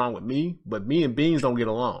think there's something wrong with me, but me and beans don't get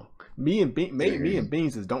along. Me and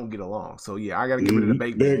beans just don't get along. So yeah, I gotta get rid of the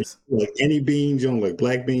baked beans. Like any beans, you don't like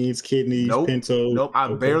black beans, kidneys, pinto. Nope.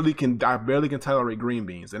 I barely can tolerate green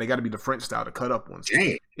beans, and they got to be the French style, the cut up ones.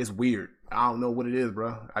 Damn. It's weird. I don't know what it is,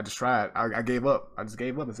 bro. I just tried. I gave up. I just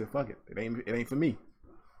gave up and said, "Fuck it. It ain't for me."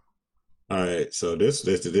 All right, so this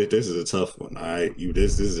is a tough one. All right,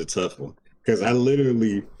 this is a tough one because I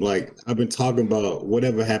literally I've been talking about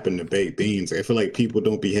whatever happened to baked beans. I feel like people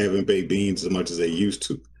don't be having baked beans as much as they used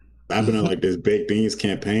to. I've been on this baked beans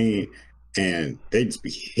campaign, and they just be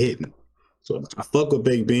hitting. So I fuck with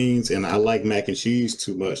baked beans, and I like mac and cheese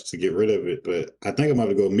too much to get rid of it. But I think I'm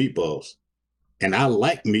gonna go meatballs, and I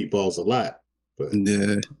like meatballs a lot. But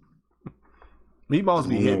yeah, meatballs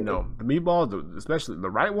be hitting though. The meatballs, especially the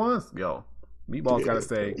right ones, meatballs gotta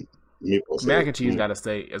stay. Mac and cheese gotta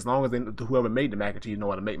stay as long as whoever made the mac and cheese know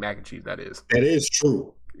how to make mac and cheese. That is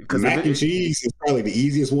true. Because mac and cheese is probably the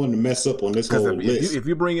easiest one to mess up on this whole list. If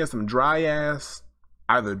you bring in some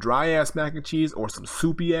either dry ass mac and cheese or some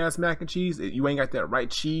soupy ass mac and cheese, you ain't got that right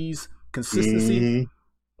cheese consistency,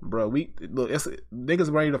 bro.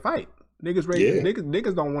 Niggas ready to fight.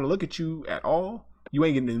 Niggas don't want to look at you at all. You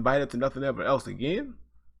ain't getting invited to nothing ever else again.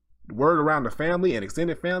 The word around the family and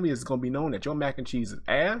extended family is gonna be known that your mac and cheese is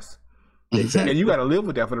ass. Exactly. And you got to live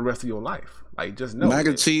with that for the rest of your life. Like, just know mac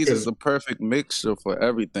and cheese is the perfect mixture for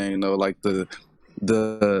everything, though. Like the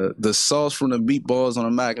sauce from the meatballs on the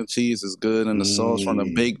mac and cheese is good, and the sauce from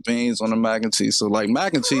the baked beans on the mac and cheese. So, like,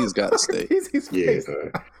 mac and cheese got to stay. He's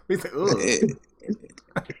like,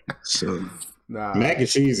 so, mac and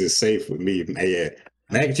cheese is safe with me. Yeah.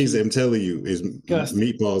 Mac and cheese, I'm telling you, is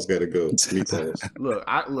meatballs gotta go. Meatballs.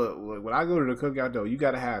 Look. When I go to the cookout though, you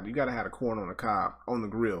gotta have the corn on the cob on the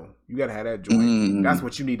grill. You gotta have that joint. That's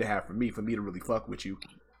what you need to have for me to really fuck with you.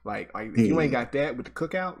 Like if you ain't got that with the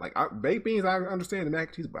cookout, baked beans, I understand the mac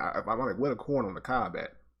and cheese, but I'm like, where the corn on the cob at?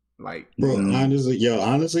 Like, bro, honestly,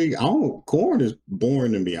 corn is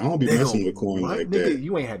boring to me. I don't be messing with corn like that.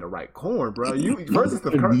 You ain't had the right corn, bro. Versus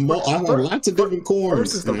the I have lots of different corns.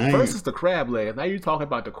 Versus the crab legs. Now you talking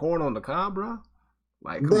about the corn on the cob, bro?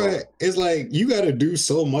 Like, bro, it's like you got to do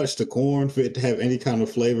so much to corn for it to have any kind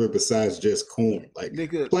of flavor besides just corn. Like,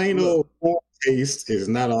 plain old corn taste is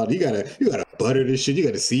not all. You gotta butter this shit. You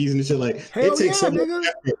gotta season this shit. Like, it takes so much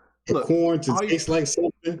effort. for Look, corn to all you- taste like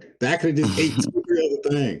something, that could have just ate 2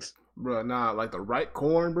 other things. Bro, nah, like the right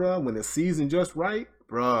corn, bro. When the season just right,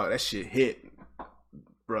 bro, that shit hit.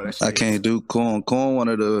 Bro, that shit I hit. can't do corn. Corn, one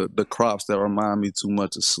of the crops that remind me too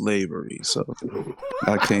much of slavery. So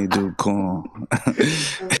I can't do corn. I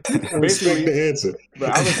respect the answer. Bro,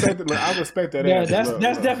 I respect that Yeah, answer. that's Look,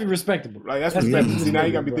 definitely respectable. like that's That's respectable. definitely See, now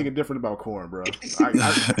you gotta be respectable, thinking different about corn, bro.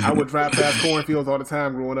 I would drive past cornfields all the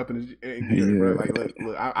time growing up in Gary, bro. Like,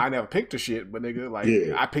 look, I never picked the shit, but nigga, like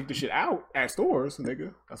I picked the shit out at stores,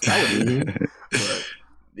 nigga. That's what I would do. But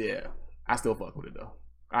yeah, I still fuck with it though.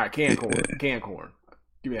 All right, canned corn.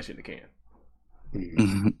 Give me that shit in the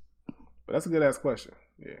can. But that's a good ass question.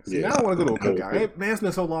 Yeah. See, now I want to go to a cookout. Hey, man, it's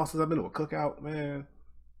been so long since I've been to a cookout, man.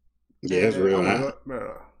 Yeah, it's real.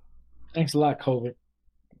 Thanks a lot, COVID.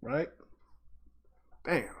 Right?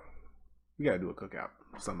 Damn. We gotta do a cookout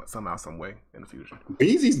somehow, some way in the future.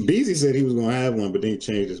 Beezy said he was gonna have one, but then he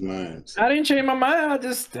changed his mind. So. I didn't change my mind.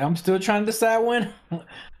 I'm still trying to decide when I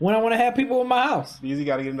want to have people in my house. Beezy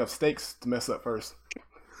got to get enough steaks to mess up first.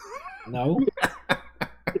 No.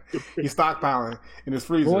 He's stockpiling in his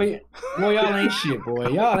freezer. Boy, y'all ain't shit, boy.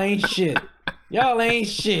 Y'all ain't shit. Y'all ain't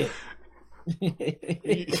shit. All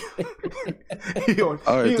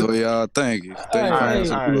right, though, y'all. Thank you. Thank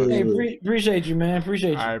you. All right. Hey, appreciate you, man.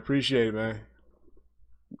 Appreciate you. I appreciate it, man.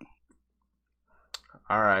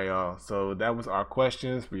 All right, y'all. So that was our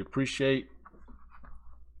questions. We appreciate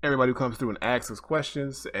everybody who comes through and asks us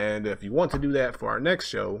questions. And if you want to do that for our next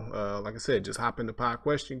show, like I said, just hop in the pod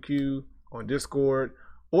question queue on Discord,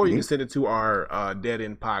 or you can send it to our Dead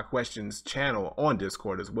End Pod Questions channel on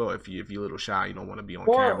Discord as well. If you're a little shy, you don't want to be on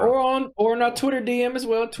camera, or on our Twitter DM as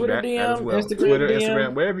well. Twitter DM, that as well. Instagram Twitter, DM.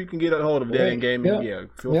 Instagram, wherever you can get a hold of Dead End Gaming. Yeah,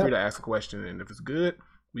 feel Yep. free to ask a question, and if it's good,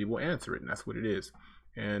 we will answer it, and that's what it is.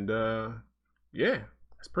 And yeah,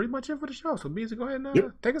 that's pretty much it for the show. So, Beezy, go ahead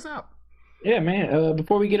and take us out. Yeah, man.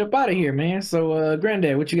 Before we get up out of here, man. So,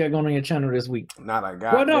 Granddad, what you got going on your channel this week? Not a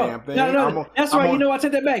goddamn thing. No. That's right. I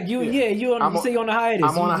take that back. You say you on a hiatus.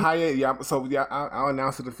 I'm on a hiatus. Yeah. So yeah, I'll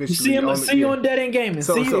announce it officially. See you on Dead End Gaming. If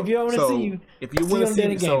you want to see you. If you want to see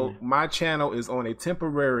me, so my channel is on a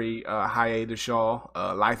temporary hiatus, y'all.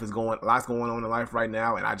 Lots going on in life right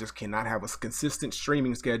now, and I just cannot have a consistent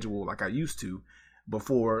streaming schedule like I used to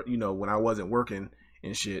before. When I wasn't working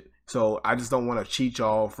and shit. So I just don't want to cheat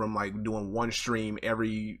y'all from like doing one stream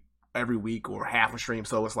every week or half a stream.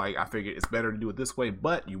 So it's like I figured it's better to do it this way.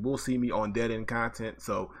 But you will see me on Dead End content.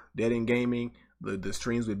 So Dead End Gaming, the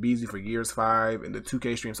streams with Beezy for Gears 5 and the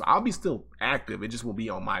 2K streams. So I'll be still active. It just will be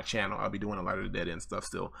on my channel. I'll be doing a lot of the Dead End stuff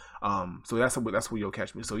still. So that's where you'll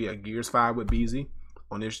catch me. So yeah, Gears 5 with Beezy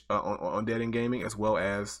on this on Dead End Gaming, as well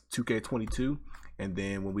as 2K22. And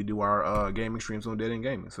then when we do our gaming streams on Dead End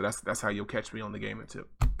Gaming. So that's how you'll catch me on the gaming tip.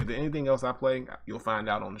 If there's anything else I play, you'll find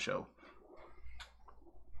out on the show.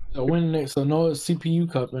 So no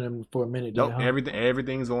CPU cupping for a minute. Nope,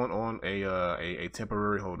 everything's on a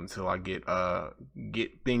temporary hold until I get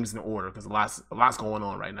things in order, because a lot's going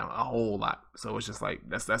on right now, a whole lot. So it's just like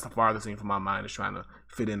that's the farthest thing from my mind is trying to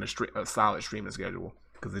fit in a solid streaming schedule,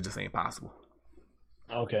 because it just ain't possible.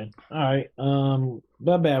 Okay. All right.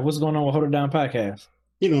 Bad. What's going on with Hold It Down podcast?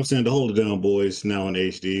 You know what I'm saying? The Hold It Down boys now on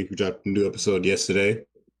HD. We dropped a new episode yesterday.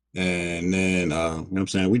 And then, you know what I'm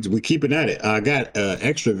saying? We keeping at it. I got an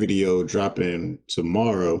extra video dropping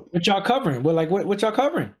tomorrow. What y'all covering? What y'all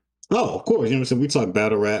covering? Oh, of course. You know what I'm saying? We talk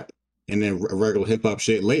battle rap and then regular hip hop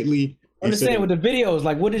shit. Lately, I'm just saying with the videos,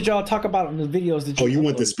 like what did y'all talk about in the videos that you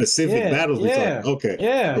want the specific battles we talk? Okay.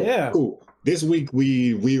 Yeah. Cool. This week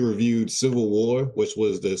we reviewed Civil War, which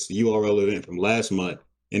was this URL event from last month.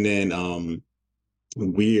 And then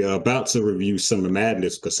we are about to review Summer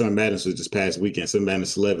Madness, because Summer Madness was this past weekend. Summer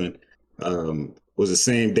Madness 11 was the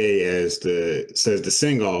same day as the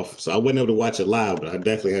sing off. So I wasn't able to watch it live, but I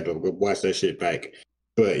definitely had to watch that shit back.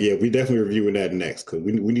 But yeah, we definitely reviewing that next, because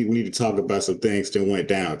we need to talk about some things that went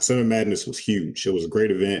down. Summer Madness was huge. It was a great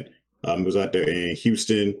event. It was out there in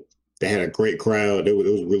Houston. They had a great crowd. It was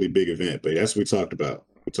a really big event. But that's what we talked about.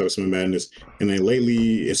 We talked about Summer Madness. And then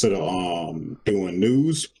lately, instead of doing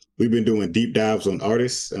news, we've been doing deep dives on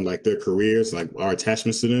artists and like their careers, like our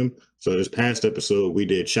attachments to them. So this past episode, we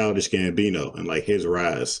did Childish Gambino and like his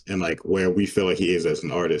rise and like where we feel like he is as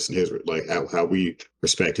an artist and his like how we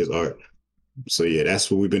respect his art. So yeah, that's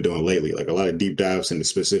what we've been doing lately. Like a lot of deep dives into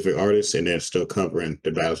specific artists and then still covering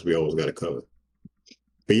the battles we always got to cover.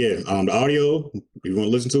 But yeah, the audio, if you want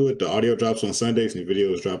to listen to it, the audio drops on Sundays and the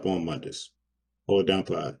videos drop on Mondays. Hold It Down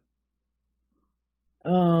pod.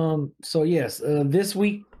 So yes, this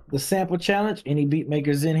week, the sample challenge, any beat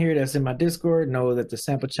makers in here that's in my Discord know that the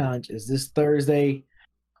sample challenge is this Thursday.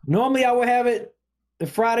 Normally I would have it the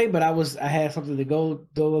Friday, but I had something to go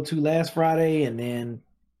to last Friday, and then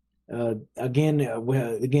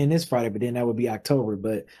again this Friday, but then that would be October.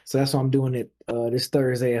 But so that's why I'm doing it this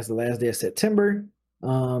Thursday as the last day of September.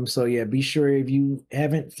 So yeah, be sure if you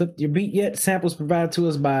haven't flipped your beat yet, samples provided to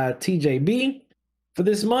us by TJB for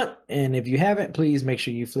this month, and if you haven't, please make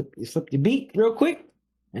sure you flip your beat real quick.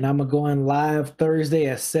 And I'm gonna go on live Thursday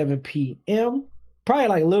at 7 p.m. Probably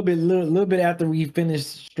like a little bit after we finish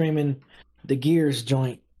streaming the Gears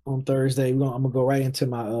joint on Thursday. I'm gonna go right into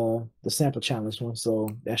my the sample challenge one, so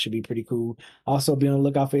that should be pretty cool. Also, be on the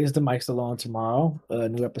lookout for Is the Mic Still On tomorrow,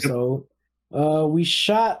 new episode. We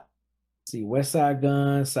shot, West Side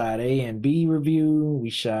Gun Side A and B review. We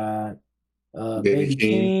shot Baby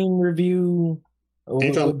King review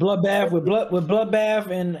with Bloodbath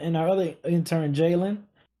and our other intern Jalen.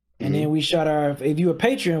 And then we shot if you a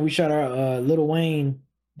Patreon, we shot our Lil Wayne,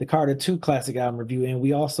 the Carter 2 classic album review, and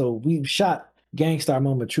we shot Gangstar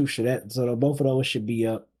Moment Truth. So both of those should be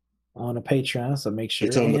up on the Patreon. So make sure.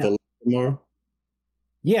 You're talking about the tomorrow?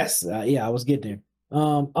 Yes, I was getting there.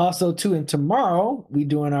 Also too, and tomorrow we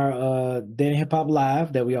doing our Dead Hip Hop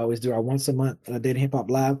Live that we always do, our once a month Dead Hip Hop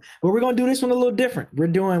Live. But we're gonna do this one a little different. We're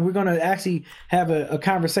gonna actually have a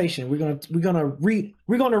conversation. We're gonna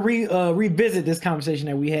revisit this conversation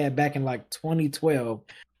that we had back in like 2012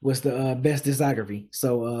 was the best discography.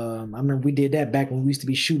 So I remember we did that back when we used to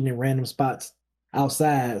be shooting in random spots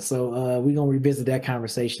outside. So we're gonna revisit that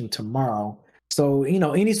conversation tomorrow. So,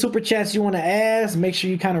 any super chats you want to ask, make sure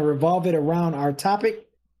you kind of revolve it around our topic.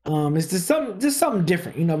 It's just something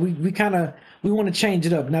different. We want to change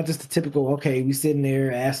it up, not just the typical, okay, we sitting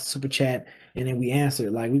there, ask super chat, and then we answer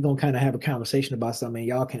it. Like, we're going to kind of have a conversation about something, and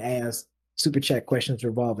y'all can ask super chat questions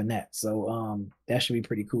revolving that. So that should be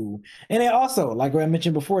pretty cool. And then also, like I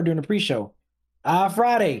mentioned before during the pre-show,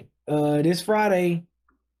 this Friday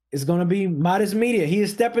is going to be Modest Media. He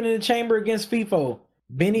is stepping in the chamber against FIFO.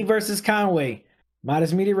 Benny versus Conway.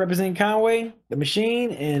 Modest Media representing Conway, the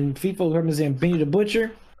Machine, and FIFO representing Benny the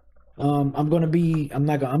Butcher. I'm gonna be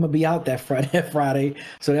out that Friday,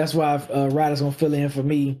 so that's why Ryder's gonna fill in for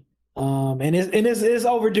me. And it's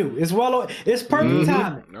overdue. It's perfect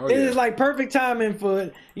timing. Oh, yeah. It is like perfect timing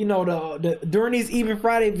for the during these Even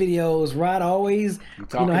Friday videos. Rod always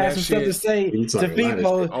has some stuff to say to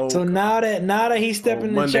FIFO. So now that he's stepping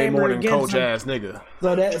in the chamber against coach ass nigga.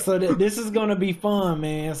 So that this is gonna be fun,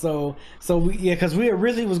 man. So because we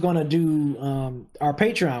originally was gonna do our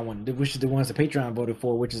Patreon one, which is the ones the Patreon voted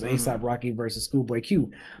for, which is A$AP Rocky versus Schoolboy Q.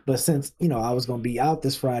 But since I was gonna be out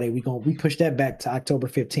this Friday, we pushed that back to October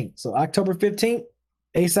 15th. So October 15th,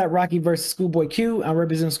 A$AP Rocky versus Schoolboy Q. I'm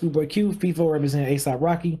representing Schoolboy Q. FIFO representing A$AP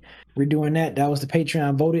Rocky. We're doing that. That was the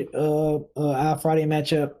Patreon voted our Friday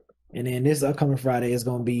matchup, and then this upcoming Friday is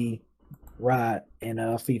gonna be Rod and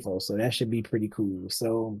FIFO, so that should be pretty cool.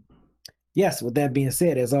 So yes, with that being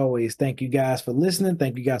said, as always, thank you guys for listening,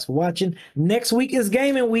 thank you guys for watching. Next week is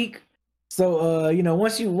gaming week, so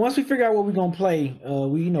once we figure out what we're gonna play,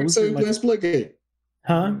 we playing Splitgate,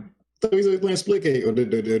 huh? I thought we were playing Splitgate, or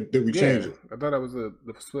did we change it? I thought that was the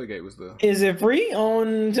Splitgate was the. Is it free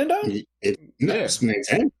on Nintendo? It's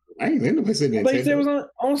Nintendo. I ain't nobody said Nintendo. But it was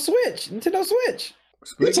on Switch, Nintendo Switch.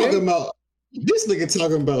 You're talking about this nigga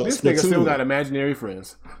talking about this Splatoon. Nigga still got imaginary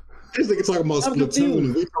friends. This nigga talking about Splatoon,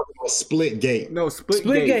 and we talking about Splitgate. No,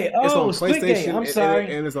 Splitgate. Oh, it's on PlayStation. I'm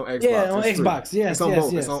sorry. And it's on Xbox. Yeah, on Xbox. Yes, it's on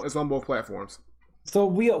both. Yes. It's on both platforms. So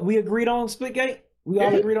we agreed on Splitgate. We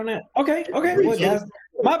all agreed on that. Okay. Well,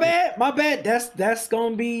 my bad. That's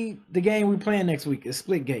gonna be the game we're playing next week. Is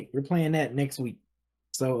Splitgate. We're playing that next week.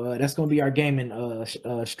 So that's gonna be our gaming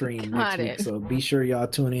stream next week. So be sure y'all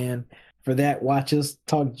tune in for that. Watch us,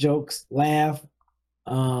 talk jokes, laugh.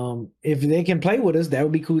 If they can play with us, that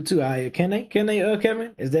would be cool too. Can they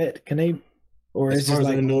Kevin? Can they, or is it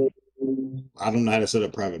like I don't know how to set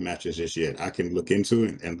up private matches just yet. I can look into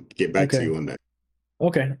it and get back to you on that.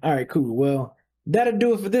 Okay. All right, cool. Well, that'll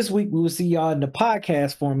do it for this week. We will see y'all in the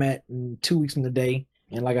podcast format in 2 weeks from today.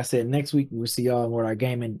 And like I said, next week we will see y'all with our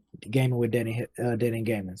gaming with Dead End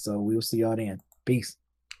Gaming. So we will see y'all then. Peace.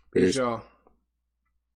 Peace, y'all.